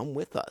thing. Come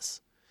with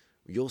us.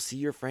 You'll see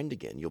your friend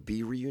again. You'll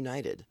be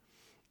reunited.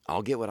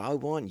 I'll get what I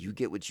want. You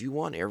get what you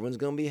want. Everyone's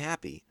going to be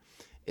happy.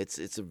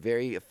 It's a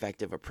very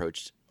effective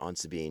approach on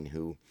Sabine,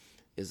 who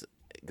is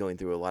going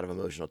through a lot of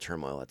emotional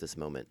turmoil at this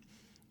moment.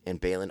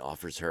 And Baylan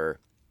offers her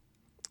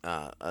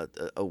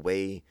a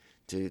way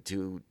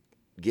to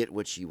get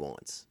what she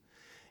wants.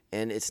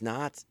 And it's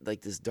not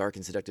like this dark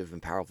and seductive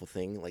and powerful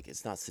thing. Like,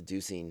 it's not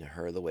seducing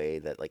her the way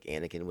that, like,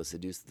 Anakin was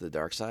seduced to the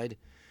dark side.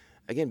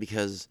 Again,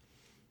 because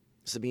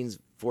Sabine's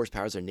force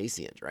powers are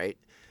nascent, right?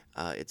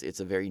 It's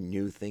a very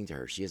new thing to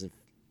her. She hasn't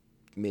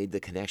made the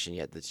connection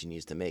yet that she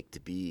needs to make to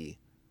be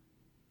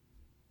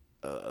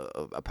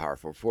a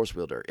powerful force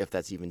wielder, if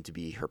that's even to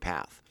be her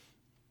path.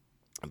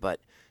 But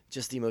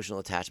just the emotional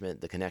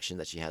attachment, the connection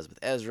that she has with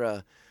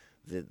Ezra,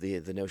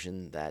 the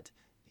notion that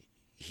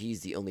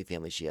he's the only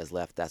family she has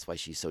left. That's why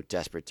she's so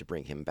desperate to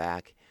bring him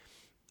back.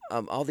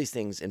 All these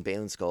things, and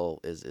Baylan Skoll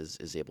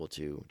is able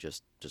to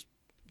just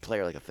play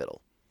her like a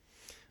fiddle.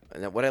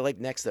 Now, what I like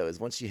next, though, is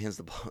once she hands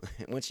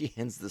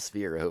the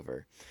sphere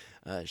over,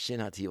 Shin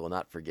Hati will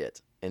not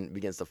forget and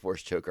begins to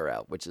force choke her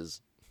out, which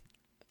is,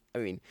 I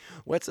mean,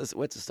 what's a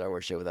Star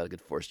Wars show without a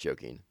good force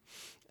choking?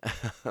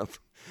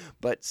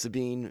 But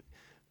Sabine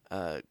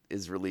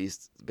is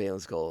released.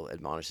 Baylan Skoll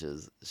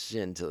admonishes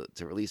Shin to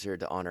release her,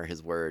 to honor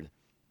his word.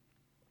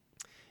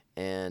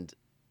 And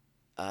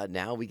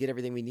now we get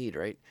everything we need,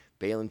 right?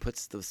 Baylan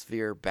puts the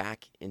sphere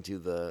back into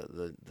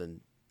the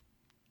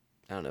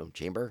I don't know,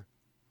 chamber?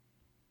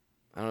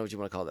 I don't know what you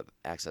want to call that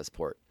access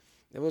port.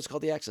 It was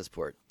called the access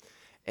port.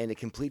 And it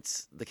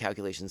completes the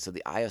calculations, so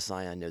the Eye of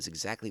Sion knows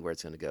exactly where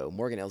it's going to go.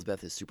 Morgan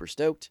Elsbeth is super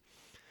stoked.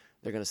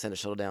 They're going to send a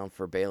shuttle down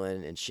for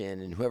Baylan and Shin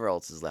and whoever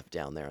else is left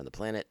down there on the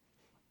planet.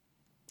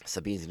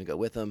 Sabine's going to go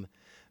with them.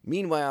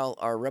 Meanwhile,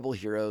 our rebel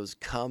heroes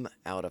come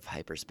out of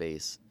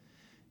hyperspace.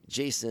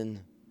 Jason,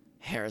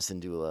 Harrison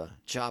Dula,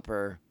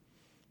 Chopper,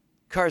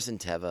 Carson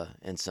Teva,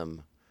 and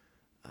some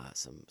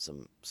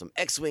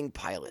X-Wing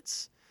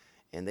pilots.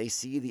 And they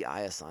see the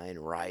Eye of Sion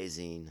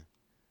rising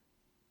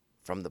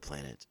from the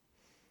planet,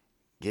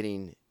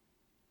 getting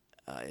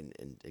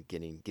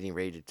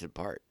ready to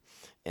depart.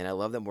 And I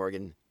love that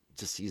Morgan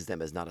just sees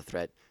them as not a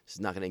threat.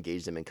 She's not going to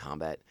engage them in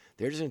combat.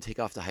 They're just going to take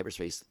off to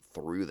hyperspace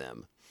through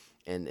them.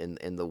 And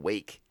in the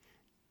wake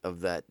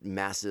of that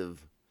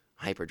massive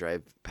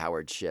hyperdrive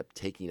powered ship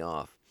taking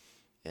off,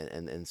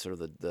 and sort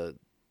of the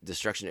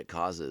destruction it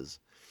causes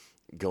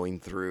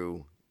going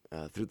through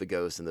the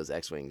Ghost and those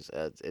X-Wings,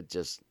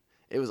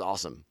 it was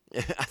awesome. I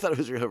thought it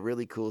was a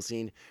really cool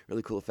scene,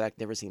 really cool effect.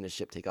 Never seen a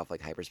ship take off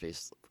like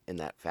hyperspace in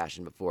that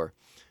fashion before.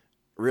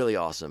 Really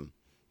awesome.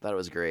 Thought it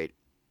was great.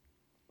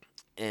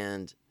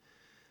 And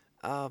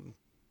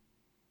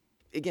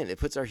again, it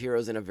puts our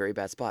heroes in a very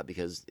bad spot,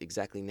 because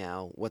exactly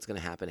now, what's going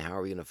to happen? How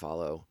are we going to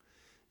follow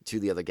to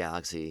the other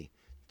galaxy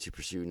to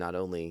pursue not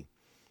only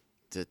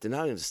to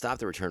stop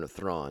the return of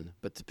Thrawn,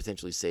 but to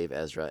potentially save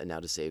Ezra, and now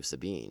to save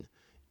Sabine,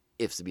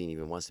 if Sabine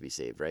even wants to be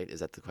saved, right?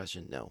 Is that the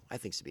question? No, I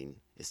think Sabine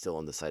is still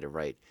on the side of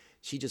right.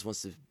 She just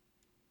wants to.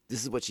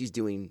 This is what she's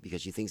doing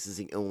because she thinks this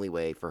is the only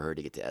way for her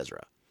to get to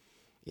Ezra.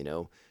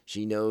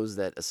 She knows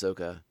that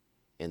Ahsoka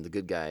and the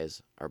good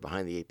guys are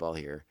behind the 8 ball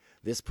here.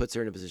 This puts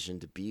her in a position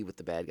to be with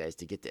the bad guys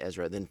to get to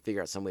Ezra, then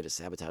figure out some way to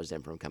sabotage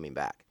them from coming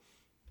back.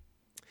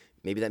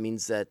 Maybe that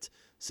means that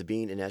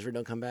Sabine and Ezra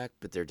don't come back,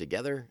 but they're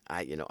together.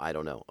 I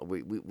don't know.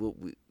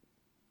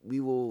 We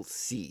will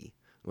see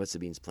what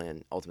Sabine's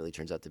plan ultimately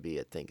turns out to be,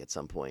 I think, at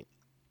some point.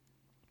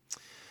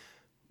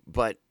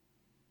 But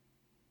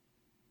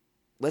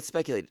let's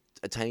speculate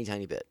a tiny,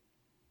 tiny bit.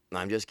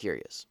 I'm just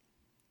curious.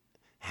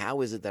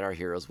 How is it that our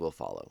heroes will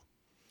follow?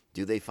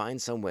 Do they find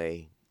some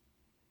way?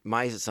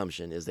 My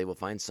assumption is they will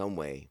find some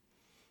way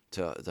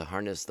to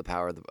harness the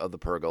power of the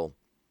Purgle,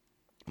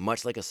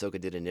 much like Ahsoka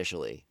did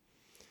initially,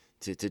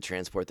 to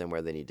transport them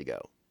where they need to go.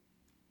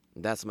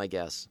 That's my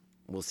guess.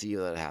 We'll see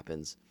how that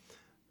happens.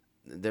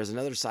 There's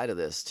another side of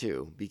this,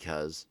 too,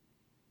 because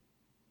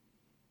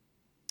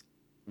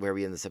where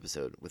we end this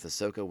episode, with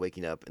Ahsoka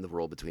waking up in the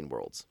world between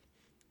worlds.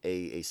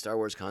 A Star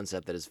Wars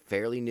concept that is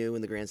fairly new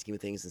in the grand scheme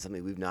of things and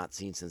something we've not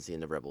seen since the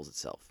end of Rebels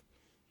itself.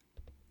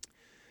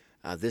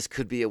 This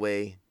could be a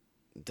way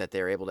that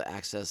they're able to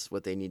access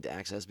what they need to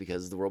access,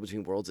 because the world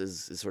between worlds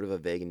is sort of a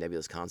vague and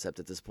nebulous concept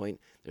at this point.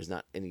 There's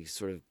not any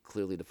sort of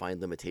clearly defined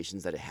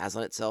limitations that it has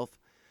on itself.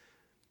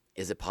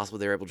 Is it possible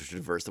they're able to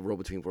traverse the world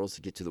between worlds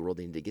to get to the world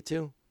they need to get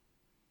to?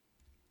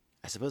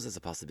 I suppose that's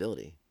a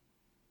possibility.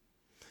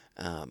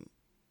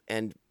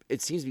 And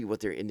it seems to be what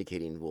they're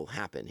indicating will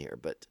happen here,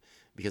 but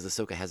because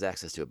Ahsoka has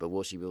access to it, but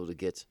will she be able to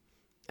get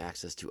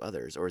access to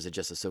others? Or is it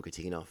just Ahsoka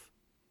taking off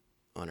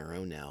on her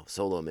own now,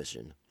 solo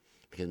mission?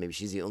 Because maybe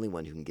she's the only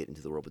one who can get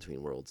into the world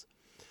between worlds.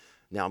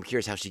 Now, I'm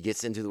curious how she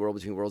gets into the world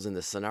between worlds in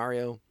this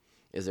scenario.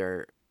 Is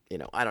there,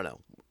 I don't know.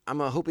 I'm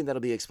hoping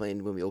that'll be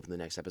explained when we open the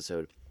next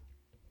episode.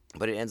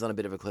 But it ends on a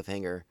bit of a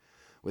cliffhanger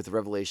with the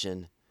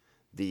revelation,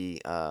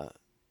 the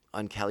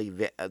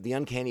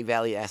uncanny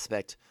valley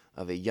aspect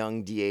of a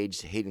young,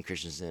 de-aged Hayden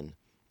Christensen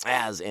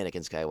as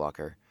Anakin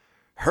Skywalker,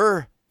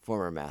 her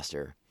former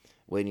master,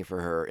 waiting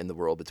for her in the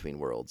world between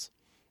worlds.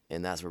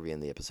 And that's where we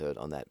end the episode,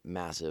 on that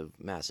massive,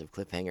 massive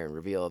cliffhanger and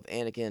reveal of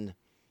Anakin,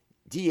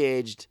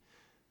 de-aged,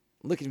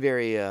 looking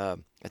very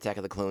Attack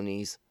of the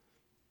Clonies.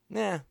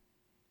 No,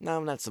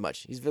 not so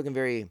much. He's looking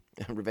very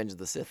Revenge of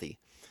the Sithy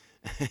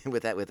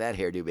with that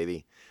hairdo,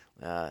 baby.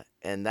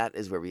 And that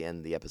is where we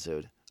end the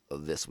episode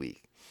of this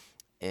week.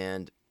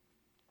 And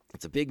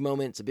it's a big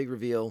moment. It's a big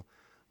reveal.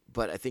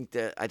 But I think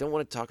that I don't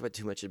want to talk about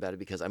too much about it,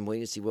 because I'm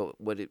waiting to see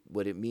what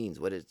it means,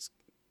 what it's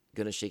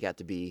going to shake out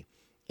to be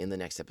in the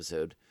next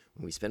episode,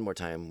 when we spend more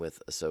time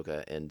with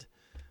Ahsoka and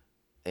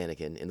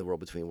Anakin in the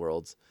world between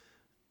worlds.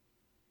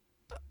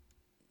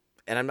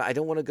 And I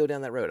don't want to go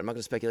down that road. I'm not going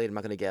to speculate. I'm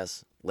not going to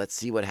guess. Let's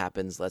see what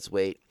happens. Let's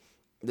wait.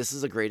 This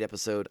is a great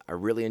episode. I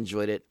really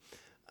enjoyed it.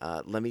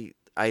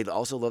 I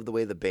also love the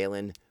way the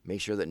Balin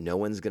makes sure that no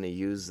one's going to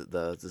use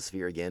the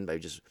sphere again by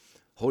just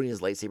holding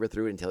his lightsaber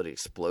through it until it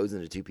explodes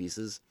into two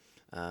pieces.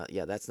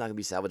 That's not going to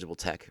be salvageable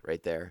tech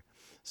right there.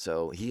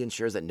 So he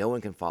ensures that no one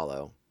can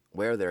follow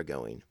where they're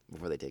going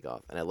before they take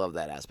off. And I love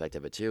that aspect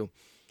of it too.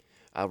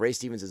 Ray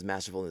Stevens is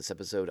masterful in this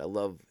episode. I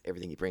love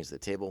everything he brings to the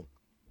table.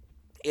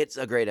 It's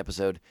a great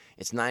episode.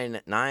 It's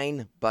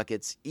nine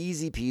buckets,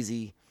 easy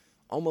peasy.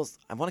 Almost,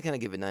 I want to kind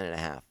of give it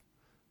 9.5.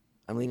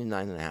 I'm leaning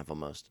 9.5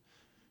 almost.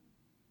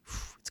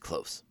 It's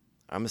close.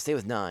 I'm going to stay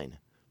with 9,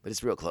 but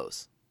it's real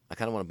close. I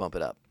kind of want to bump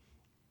it up.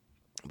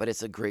 But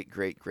it's a great,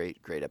 great,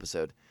 great, great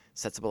episode.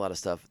 Sets up a lot of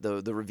stuff.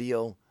 The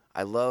reveal,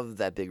 I love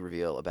that big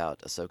reveal about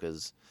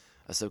Ahsoka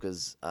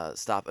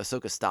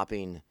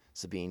stopping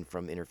Sabine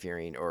from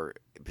interfering or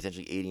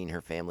potentially aiding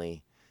her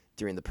family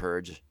during the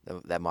purge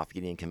that Moff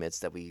Gideon commits,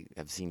 that we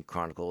have seen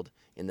chronicled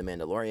in The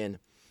Mandalorian.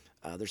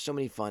 There's so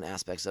many fun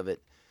aspects of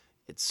it.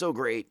 It's so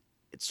great.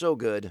 It's so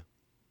good.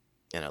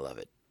 And I love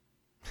it.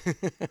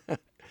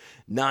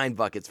 9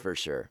 buckets for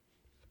sure.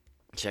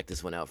 Check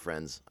this one out,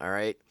 friends. All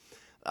right.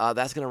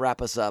 That's going to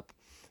wrap us up.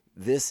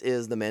 This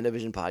is the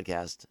Mandovision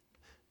Podcast.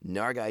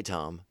 Nargai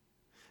Tom.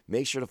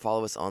 Make sure to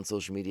follow us on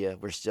social media.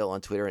 We're still on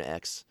Twitter and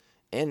X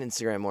and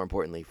Instagram, more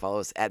importantly. Follow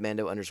us at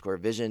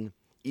Mando_Vision.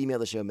 Email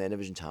the show,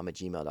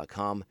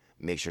 mandovisiontom@gmail.com.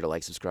 Make sure to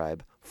like,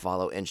 subscribe,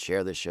 follow, and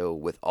share the show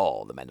with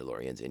all the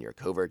Mandalorians in your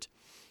covert.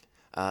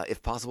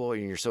 If possible,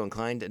 and you're so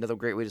inclined, another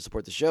great way to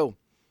support the show,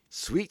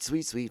 sweet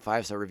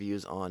 5-star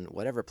reviews on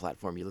whatever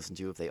platform you listen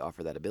to, if they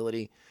offer that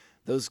ability.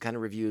 Those kind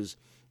of reviews,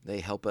 they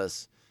help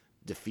us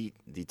defeat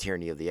the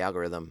tyranny of the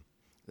algorithm.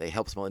 They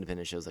help small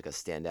independent shows like us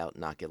stand out,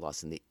 not get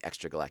lost in the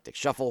extragalactic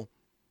shuffle.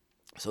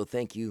 So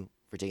thank you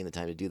for taking the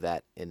time to do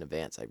that in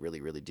advance. I really,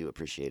 really do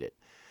appreciate it.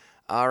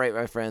 All right,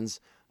 my friends.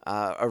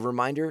 A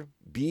reminder,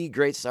 be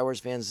great Star Wars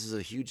fans. This is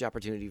a huge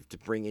opportunity to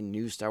bring in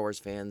new Star Wars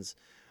fans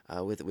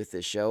with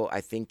this show.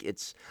 I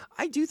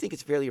do think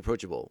it's fairly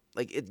approachable.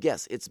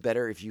 Yes, it's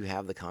better if you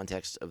have the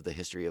context of the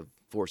history of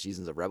 4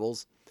 seasons of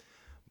Rebels,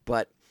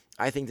 but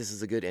I think this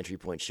is a good entry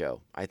point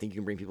show. I think you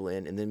can bring people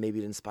in, and then maybe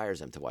it inspires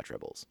them to watch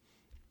Rebels.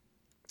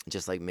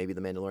 Just like maybe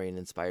The Mandalorian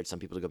inspired some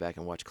people to go back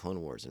and watch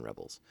Clone Wars and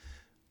Rebels.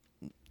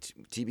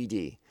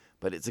 TBD.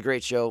 But it's a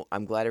great show.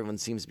 I'm glad everyone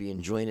seems to be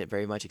enjoying it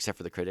very much, except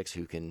for the critics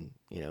who can,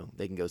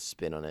 they can go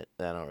spin on it.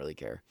 I don't really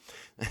care.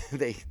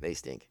 They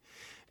stink.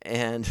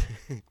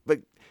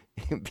 But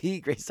be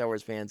great Star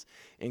Wars fans.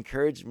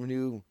 Encourage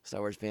new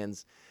Star Wars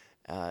fans.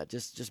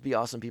 Just be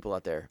awesome people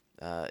out there.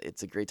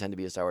 It's a great time to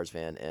be a Star Wars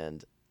fan,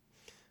 and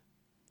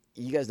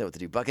you guys know what to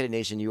do. Buckethead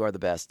Nation, you are the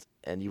best,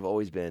 and you've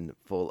always been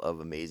full of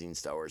amazing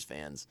Star Wars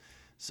fans.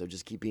 So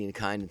just keep being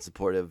kind and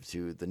supportive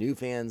to the new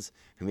fans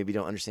who maybe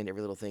don't understand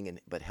every little thing,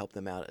 but help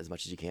them out as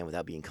much as you can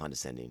without being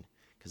condescending,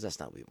 because that's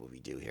not what we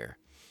do here.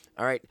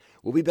 All right,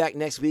 we'll be back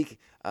next week.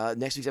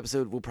 Next week's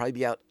episode will probably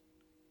be out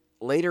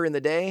later in the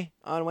day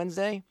on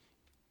Wednesday,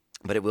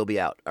 but it will be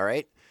out, all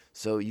right?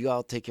 So you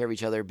all take care of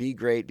each other. Be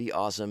great. Be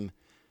awesome.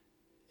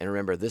 And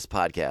remember, this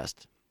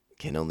podcast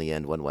can only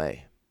end one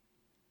way.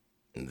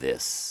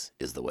 This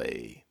is the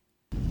way.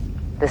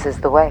 This is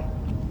the way.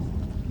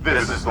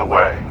 This is the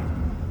way.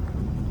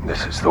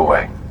 This is the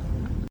way.